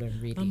your problem,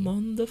 really. I'm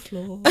on the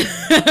floor.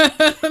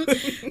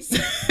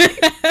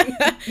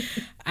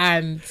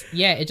 And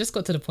yeah, it just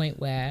got to the point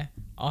where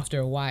after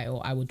a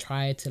while I would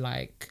try to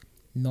like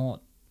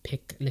not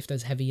lift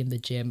as heavy in the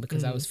gym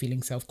because I was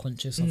feeling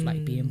self-conscious of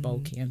like being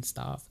bulky and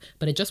stuff,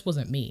 but it just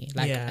wasn't me.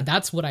 Like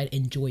that's what I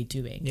enjoy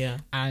doing. Yeah.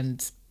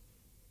 And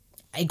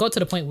it got to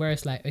the point where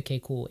it's like,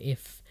 okay, cool,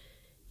 if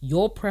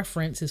your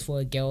preference is for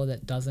a girl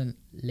that doesn't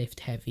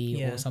lift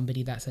heavy or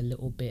somebody that's a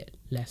little bit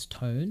less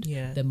toned,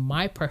 then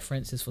my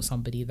preference is for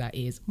somebody that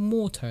is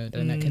more toned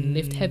and that can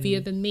lift heavier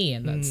than me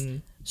and that's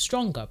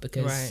stronger,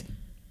 because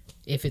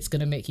if it's going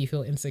to make you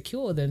feel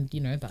insecure, then,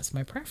 you know, that's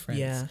my preference.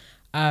 Yeah.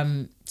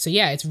 So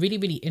yeah, it's really,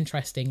 really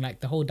interesting,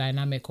 like the whole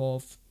dynamic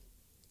of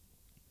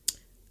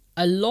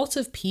a lot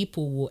of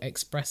people will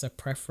express a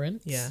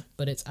preference,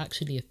 but it's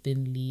actually a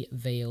thinly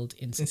veiled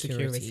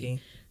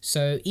insecurity.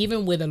 So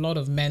even with a lot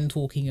of men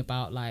talking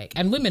about like,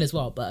 and women as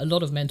well, but a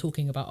lot of men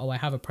talking about, oh, I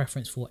have a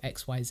preference for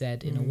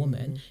XYZ in a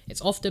woman,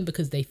 it's often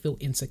because they feel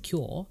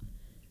insecure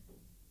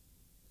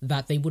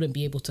that they wouldn't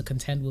be able to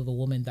contend with a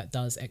woman that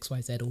does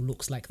XYZ or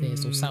looks like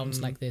this or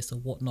sounds like this or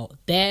whatnot.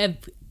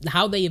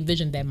 How they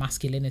envision their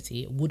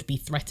masculinity would be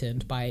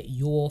threatened by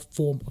your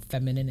form of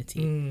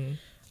femininity.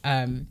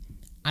 And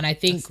I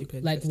think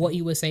like what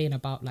you were saying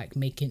about like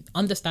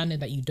understanding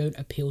that you don't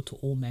appeal to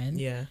all men.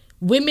 Yeah.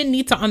 Women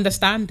need to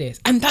understand this,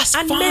 and that's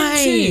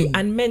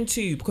fine. Men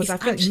too, because I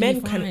think men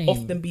can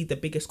often be the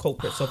biggest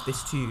culprits of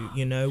this too.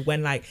 You know,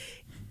 when like,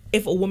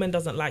 if a woman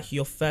doesn't like you,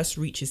 your first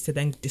reach is to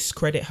then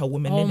discredit her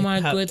womanhood. Oh my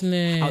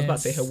goodness. I was about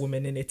to say her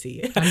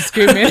womaninity. I'm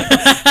screaming.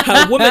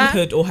 Her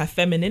womanhood or her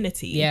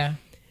femininity. Yeah.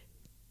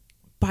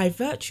 By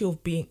virtue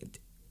of being...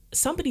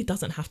 Somebody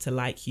doesn't have to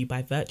like you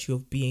by virtue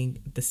of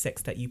being the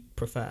sex that you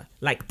prefer.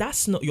 Like,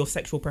 that's not your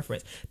sexual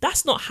preference.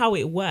 That's not how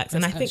it works.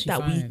 And I think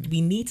that we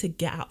need to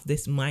get out of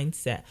this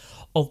mindset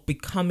of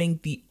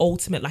becoming the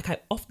ultimate... Like, I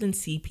often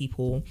see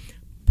people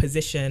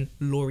position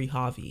Lori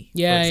Harvey, for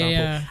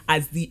example,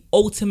 as the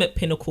ultimate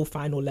pinnacle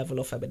final level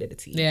of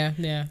femininity. Yeah,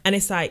 yeah. And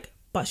it's like,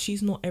 but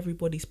she's not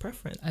everybody's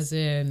preference. As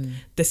in...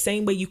 The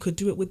same way you could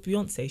do it with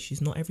Beyonce.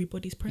 She's not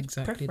everybody's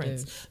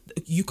preference.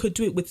 You could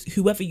do it with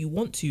whoever you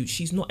want to.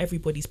 She's not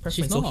everybody's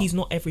preference. Or he's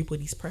not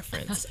everybody's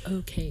preference. That's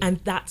okay.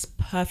 And that's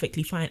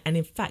perfectly fine. And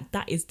in fact,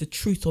 that is the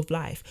truth of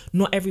life.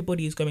 Not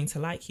everybody is going to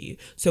like you.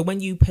 So when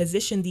you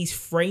position these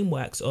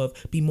frameworks of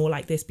be more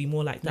like this, be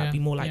more like that, be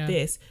more like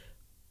this,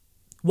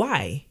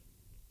 why?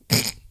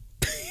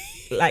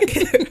 Like,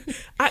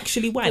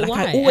 actually, why? But like,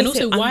 why? I always and also,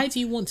 say, why do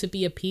you want to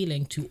be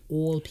appealing to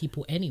all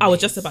people anyway? I was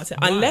just about to say,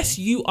 unless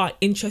you are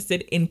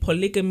interested in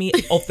polygamy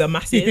of the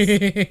masses,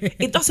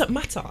 it doesn't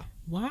matter.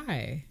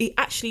 Why? It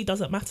actually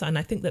doesn't matter. And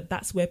I think that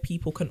that's where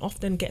people can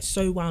often get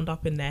so wound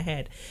up in their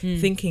head,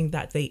 thinking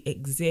that they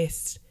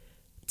exist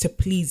to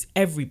please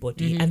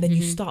everybody, and then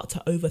you start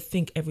to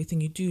overthink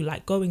everything you do,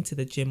 like going to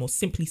the gym or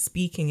simply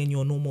speaking in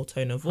your normal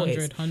tone of voice.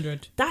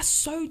 100. That's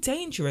so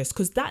dangerous,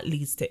 because that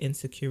leads to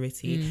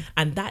insecurity,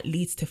 and that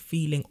leads to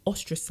feeling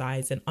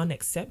ostracized and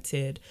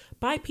unaccepted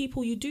by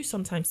people you do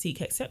sometimes seek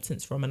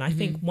acceptance from. And I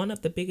think one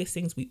of the biggest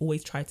things we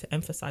always try to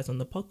emphasize on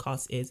the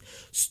podcast is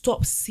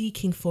stop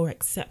seeking for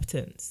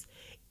acceptance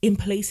in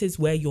places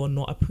where you're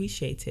not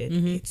appreciated.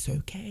 It's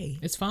okay.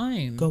 It's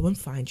fine. Go and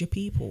find your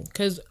people.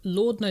 Because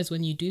Lord knows,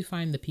 when you do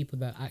find the people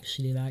that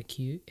actually like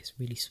you, it's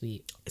really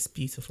sweet. It's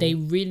beautiful. They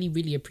really,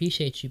 really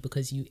appreciate you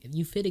because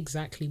you fit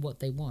exactly what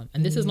they want.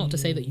 And this is not to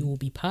say that you will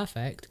be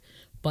perfect,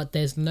 but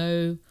there's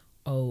no,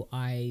 oh,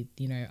 I'm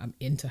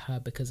into her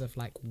because of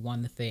like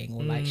one thing,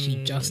 or like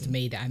she just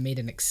made it. I made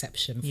an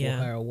exception for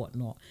her or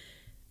whatnot.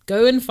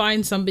 Go and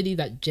find somebody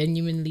that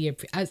genuinely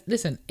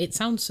listen, it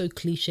sounds so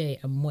cliche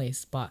and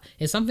moist, but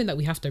it's something that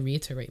we have to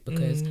reiterate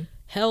because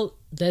hell,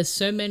 there's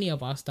so many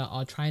of us that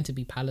are trying to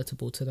be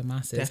palatable to the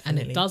masses. And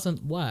it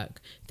doesn't work.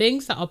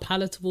 Things that are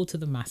palatable to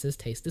the masses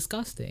taste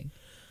disgusting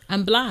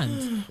and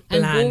bland.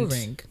 And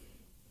boring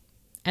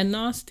and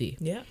nasty.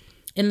 Yeah.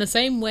 In the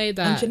same way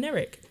that... And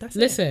generic. That's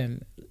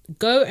listen,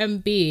 go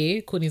and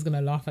be... Courtney's going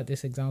to laugh at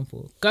this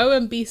example. Go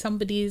and be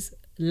somebody's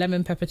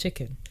lemon pepper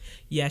chicken.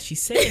 Yeah,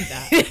 she's saying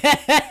that.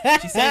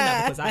 She's saying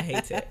that because I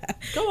hate it.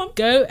 Go on.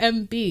 Go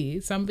and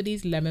be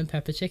somebody's lemon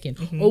pepper chicken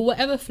or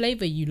whatever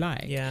flavor you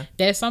like. Yeah.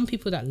 There's some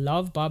people that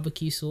love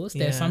barbecue sauce.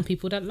 There's Yeah. some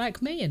people that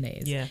like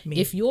mayonnaise. Yeah, me.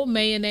 If you're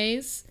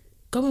mayonnaise,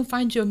 go and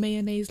find your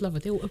mayonnaise lover.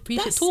 They will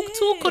appreciate. That's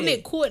Talk on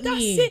it,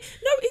 Courtney. That's it.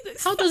 No,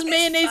 it's How does it's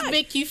mayonnaise fine.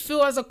 make you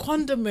feel as a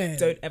condiment?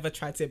 Don't ever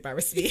try to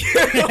embarrass me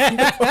on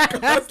the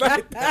podcast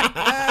like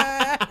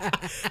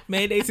that.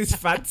 Mayonnaise is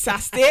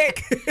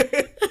fantastic.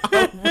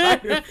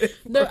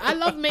 No, I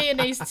love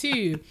mayonnaise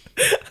too.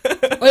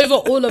 Over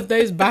all of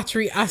those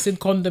battery acid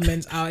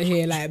condiments out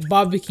here, like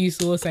barbecue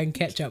sauce and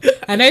ketchup.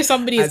 I know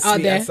somebody is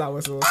out there.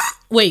 Sour sauce.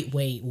 Wait.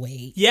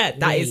 Yeah,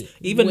 that is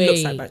even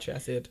looks like wait. battery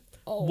acid.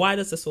 Why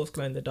does the sauce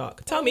glow in the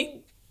dark? Tell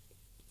me.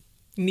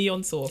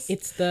 Neon sauce.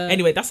 It's the...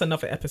 Anyway, that's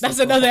another episode. That's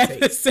for another hot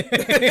takes.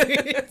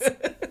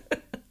 episode.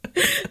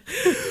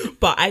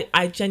 But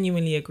I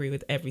genuinely agree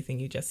with everything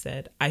you just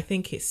said. I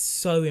think it's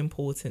so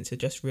important to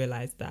just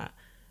realize that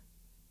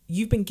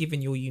you've been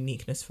given your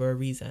uniqueness for a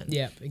reason.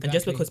 Yeah, exactly. And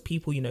just because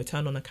people,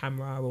 turn on a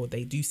camera or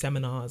they do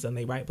seminars and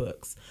they write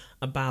books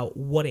about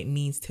what it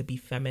means to be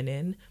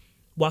feminine,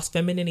 whilst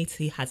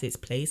femininity has its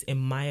place, in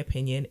my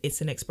opinion, it's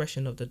an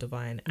expression of the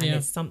divine. And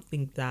it's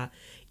something that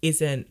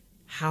isn't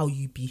how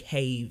you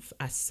behave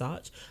as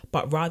such,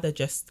 but rather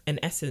just in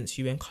essence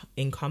you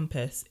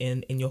encompass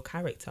in your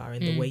character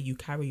and the way you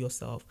carry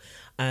yourself.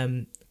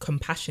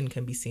 Compassion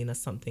can be seen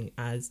as something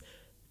as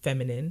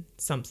feminine,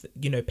 something,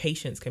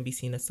 patience can be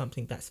seen as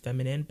something that's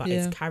feminine, but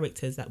it's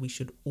characters that we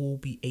should all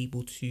be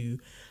able to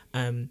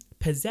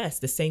possess.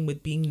 The same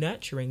with being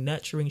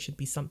nurturing should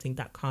be something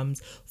that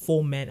comes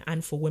for men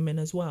and for women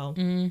as well.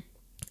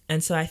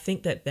 And so I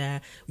think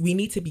that we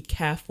need to be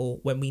careful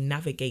when we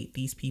navigate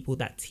these people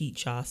that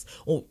teach us,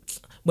 or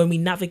when we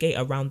navigate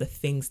around the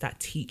things that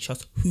teach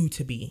us who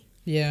to be.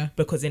 Yeah.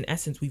 Because in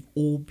essence, we've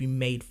all been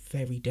made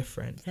very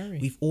different.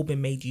 We've all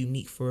been made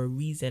unique for a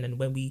reason. And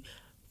when we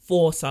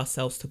force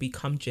ourselves to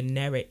become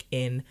generic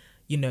in,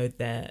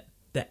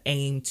 the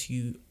aim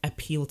to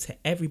appeal to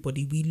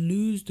everybody, we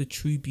lose the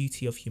true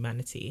beauty of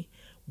humanity.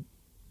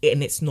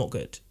 And it's not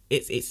good.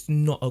 It's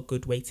not a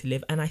good way to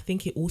live. And I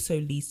think it also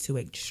leads to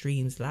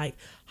extremes like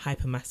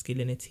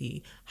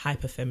hypermasculinity,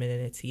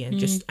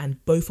 hyperfemininity,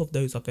 and both of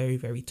those are very,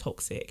 very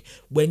toxic.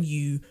 When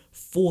you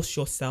force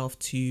yourself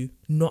to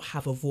not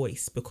have a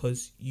voice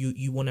because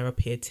you want to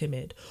appear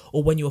timid,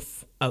 or when you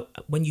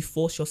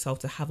force yourself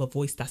to have a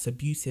voice that's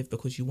abusive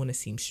because you want to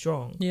seem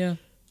strong. Yeah.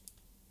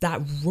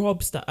 That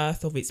robs the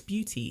earth of its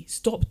beauty.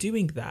 Stop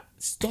doing that.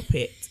 Stop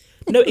it.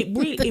 No, it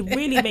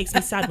really makes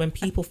me sad when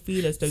people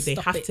feel as though they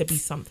have to be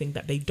something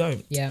that they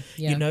don't. Yeah.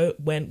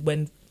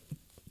 When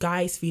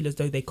guys feel as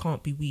though they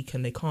can't be weak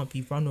and they can't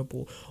be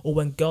vulnerable, or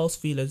when girls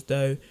feel as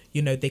though,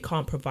 they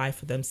can't provide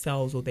for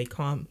themselves or they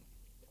can't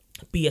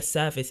be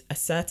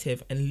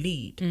assertive and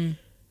lead.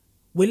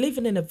 We're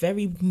living in a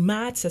very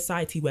mad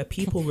society where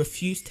people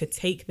refuse to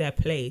take their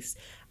place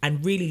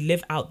and really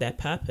live out their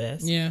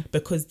purpose. Yeah.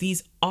 Because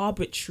these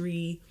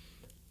arbitrary,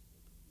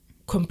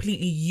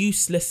 completely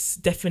useless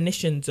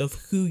definitions of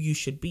who you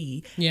should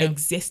be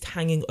exist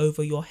hanging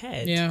over your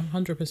head. Yeah,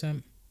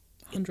 100%.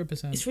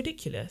 100%. It's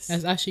ridiculous.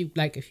 It's actually,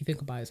 like, if you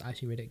think about it, it's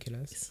actually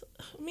ridiculous.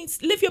 I mean,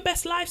 live your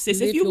best life, sis.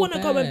 Live if you your want to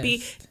go and be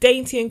best.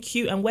 dainty and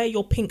cute and wear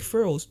your pink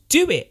frills,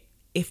 do it.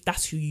 If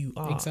that's who you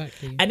are.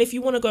 Exactly. And if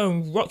you want to go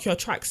and rock your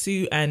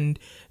tracksuit and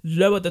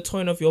lower the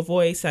tone of your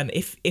voice, and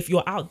if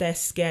you're out there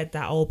scared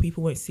that,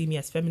 people won't see me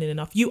as feminine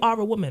enough, you are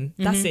a woman.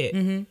 That's it.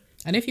 And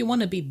if you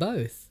want to be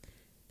both,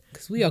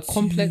 because we are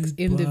complex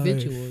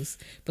individuals.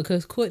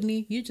 Because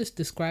Courtney, you just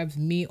described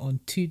me on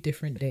 2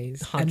 different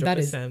days. 100%. And that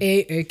is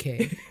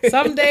A-okay.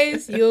 Some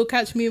days you'll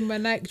catch me in my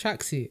Nike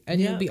tracksuit and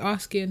you'll be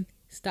asking,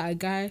 is that a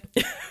guy?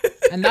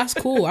 And that's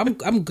cool. I'm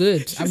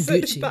good. I'm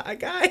Gucci. Is that a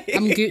guy?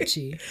 I'm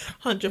Gucci.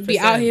 100%. Be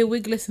out here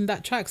wiggling in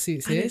that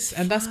tracksuit, sis.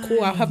 And that's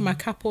cool. I'll have my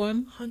cap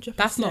on. 100%.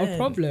 That's not a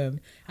problem.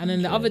 And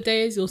then the other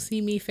days you'll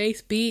see me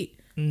face beat,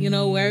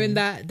 wearing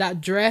that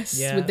dress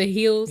with the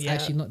heels. Yeah.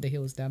 Actually, not the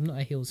heels there. I'm not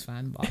a heels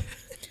fan, but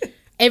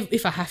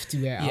if I have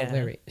to wear it, I'll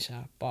wear it.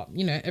 Sure. But,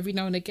 every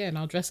now and again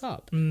I'll dress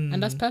up.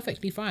 And that's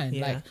perfectly fine.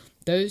 Yeah. Like,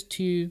 those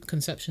 2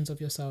 conceptions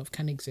of yourself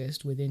can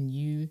exist within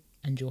you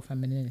and your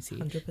femininity.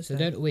 100%. So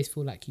don't always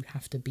feel like you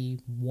have to be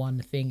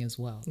one thing as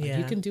well. Like,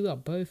 you can do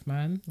up both,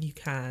 man. You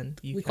can.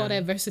 We call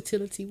that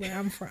versatility where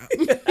I'm from.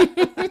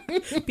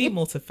 Be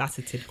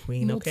multifaceted,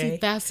 queen. Okay.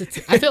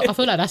 Multifaceted. I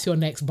feel like that's your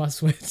next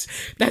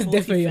buzzword. That's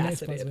definitely your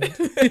next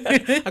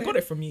buzzword. I got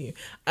it from you.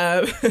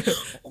 Oh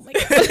my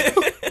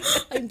god.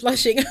 I'm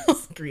blushing.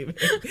 Screaming.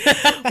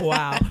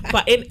 Wow.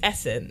 But in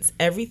essence,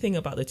 everything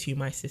about the To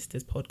My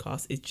Sisters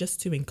podcast is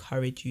just to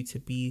encourage you to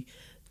be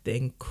the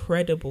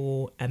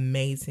incredible,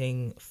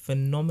 amazing,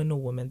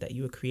 phenomenal woman that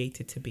you were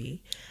created to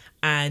be.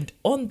 And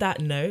on that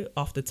note,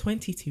 after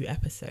 22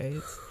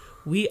 episodes,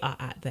 we are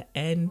at the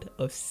end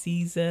of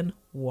season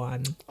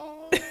 1.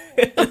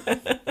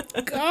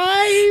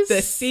 Guys,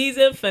 the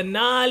season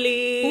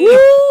finale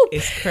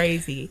is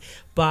crazy,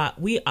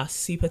 but we are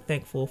super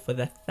thankful for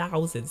the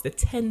thousands, the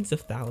tens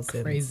of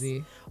thousands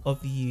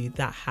of you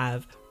that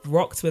have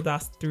rocked with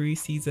us through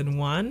season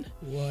 1.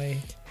 Boy,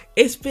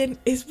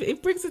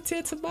 it brings a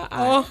tear to my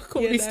eye. Oh,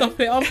 Courtney, stop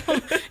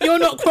it. You're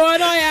not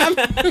crying, I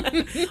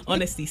am.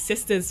 Honestly,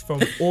 sisters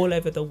from all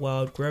over the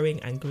world growing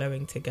and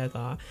glowing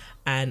together.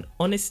 And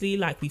honestly,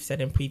 like we've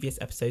said in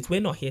previous episodes, we're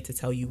not here to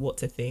tell you what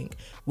to think.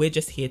 We're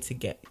just here to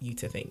get you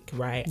to think,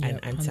 right? Yep,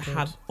 and to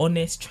have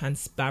honest,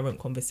 transparent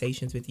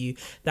conversations with you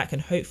that can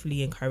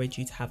hopefully encourage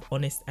you to have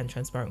honest and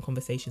transparent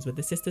conversations with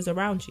the sisters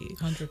around you.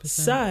 100%.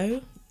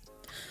 So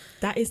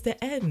that is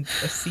the end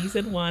of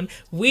season 1.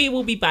 We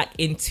will be back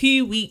in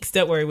 2 weeks.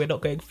 Don't worry, we're not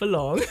going for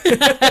long.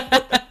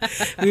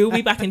 We will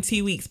be back in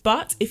 2 weeks.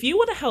 But if you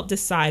want to help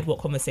decide what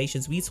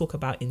conversations we talk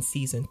about in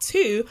season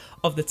 2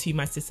 of the To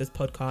My Sisters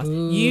podcast,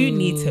 you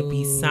need to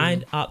be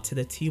signed up to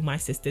the To My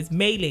Sisters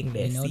mailing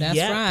list. You know that's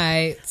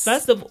right.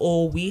 First of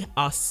all, we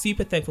are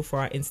super thankful for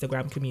our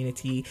Instagram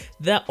community,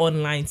 the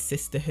online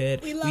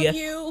sisterhood. We love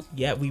you.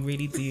 Yeah, we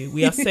really do.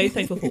 We are so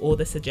thankful for all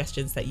the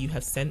suggestions that you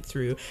have sent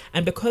through.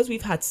 And because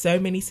we've had so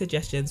many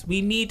suggestions,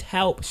 we need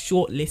help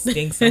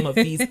shortlisting some of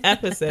these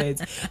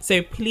episodes.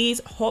 So please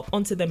hop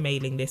onto the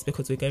mailing list,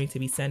 because we're going to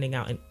be sending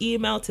out an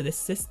email to the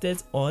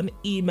sisters on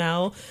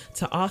email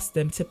to ask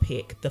them to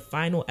pick the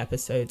final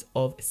episodes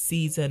of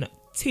season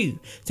 2.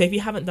 So if you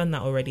haven't done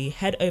that already,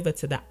 head over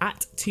to the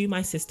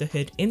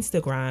 @ToMySisterhood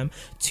Instagram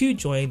to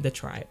join the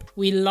tribe.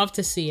 We love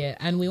to see it,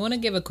 and we want to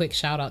give a quick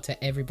shout out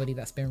to everybody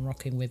that's been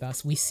rocking with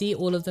us. We see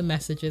all of the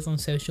messages on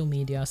social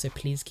media, so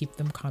please keep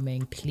them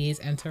coming. Please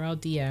enter our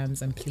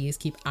DMs, and please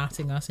keep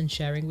 @ing us and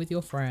sharing with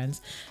your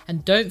friends.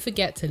 And don't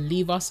forget to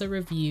leave us a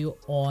review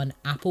on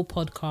Apple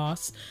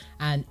Podcasts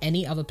and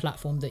any other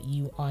platform that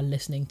you are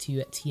listening to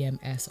at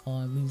TMS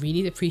on. We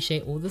really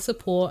appreciate all the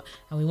support,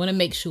 and we want to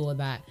make sure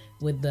that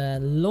with the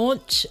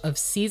launch of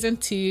season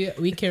 2,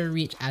 we can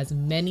reach as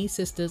many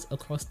sisters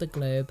across the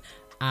globe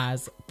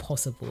as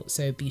possible.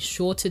 So be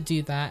sure to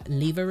do that.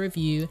 Leave a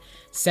review,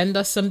 send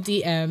us some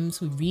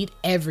DMs. We read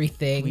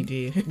everything. We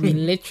do. We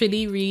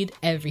literally read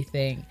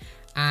everything.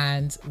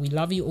 And we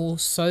love you all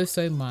so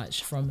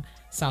much, from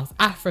South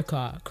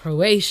Africa,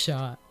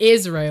 Croatia,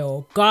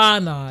 Israel,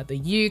 Ghana, the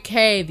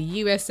UK, the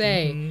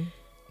USA.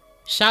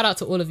 Shout out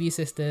to all of you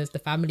sisters. The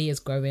family is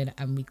growing,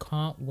 and we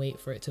can't wait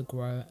for it to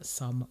grow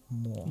some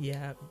more.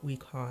 Yeah, we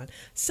can't.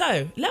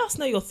 So let us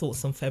know your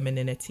thoughts on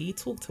femininity.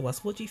 Talk to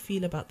us. What do you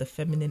feel about the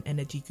feminine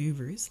energy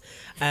gurus?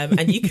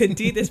 And you can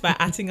do this by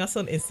 @ing us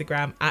on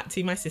Instagram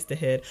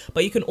 @ToMySisterhood.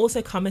 But you can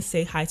also come and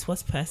say hi to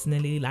us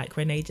personally, like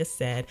Renee just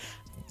said.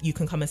 You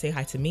can come and say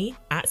hi to me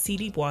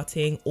 @CD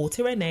Boating, or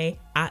to Renee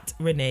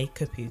 @Renee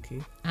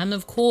Kapuku. And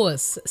of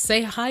course,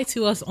 say hi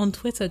to us on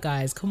Twitter,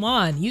 guys. Come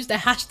on, use the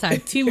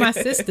hashtag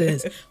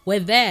 #ToMySisters.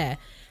 We're there.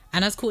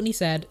 And as Courtney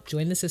said,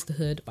 join the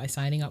sisterhood by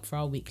signing up for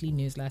our weekly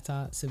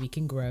newsletter so we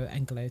can grow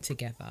and glow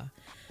together.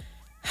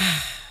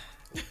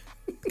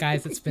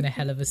 Guys, it's been a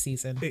hell of a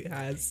season. It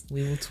has.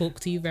 We will talk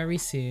to you very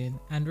soon.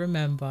 And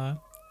remember,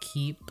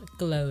 keep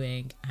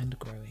glowing and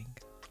growing.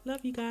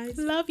 Love you guys.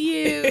 Love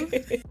you.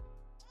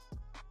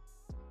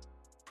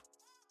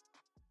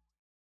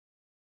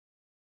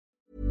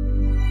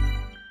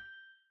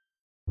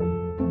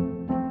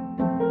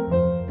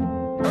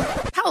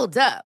 Hold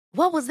up.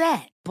 What was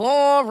that?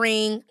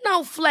 Boring.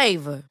 No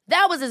flavor.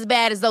 That was as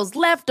bad as those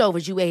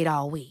leftovers you ate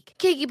all week.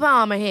 Keke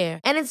Palmer here.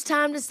 And it's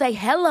time to say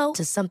hello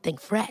to something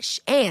fresh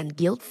and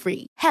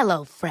guilt-free.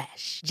 Hello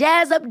Fresh.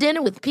 Jazz up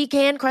dinner with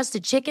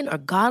pecan-crusted chicken or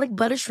garlic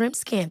butter shrimp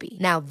scampi.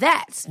 Now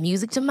that's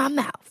music to my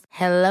mouth.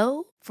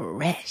 Hello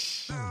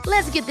Fresh.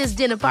 Let's get this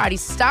dinner party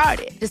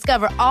started.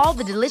 Discover all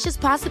the delicious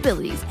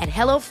possibilities at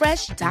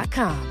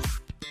HelloFresh.com.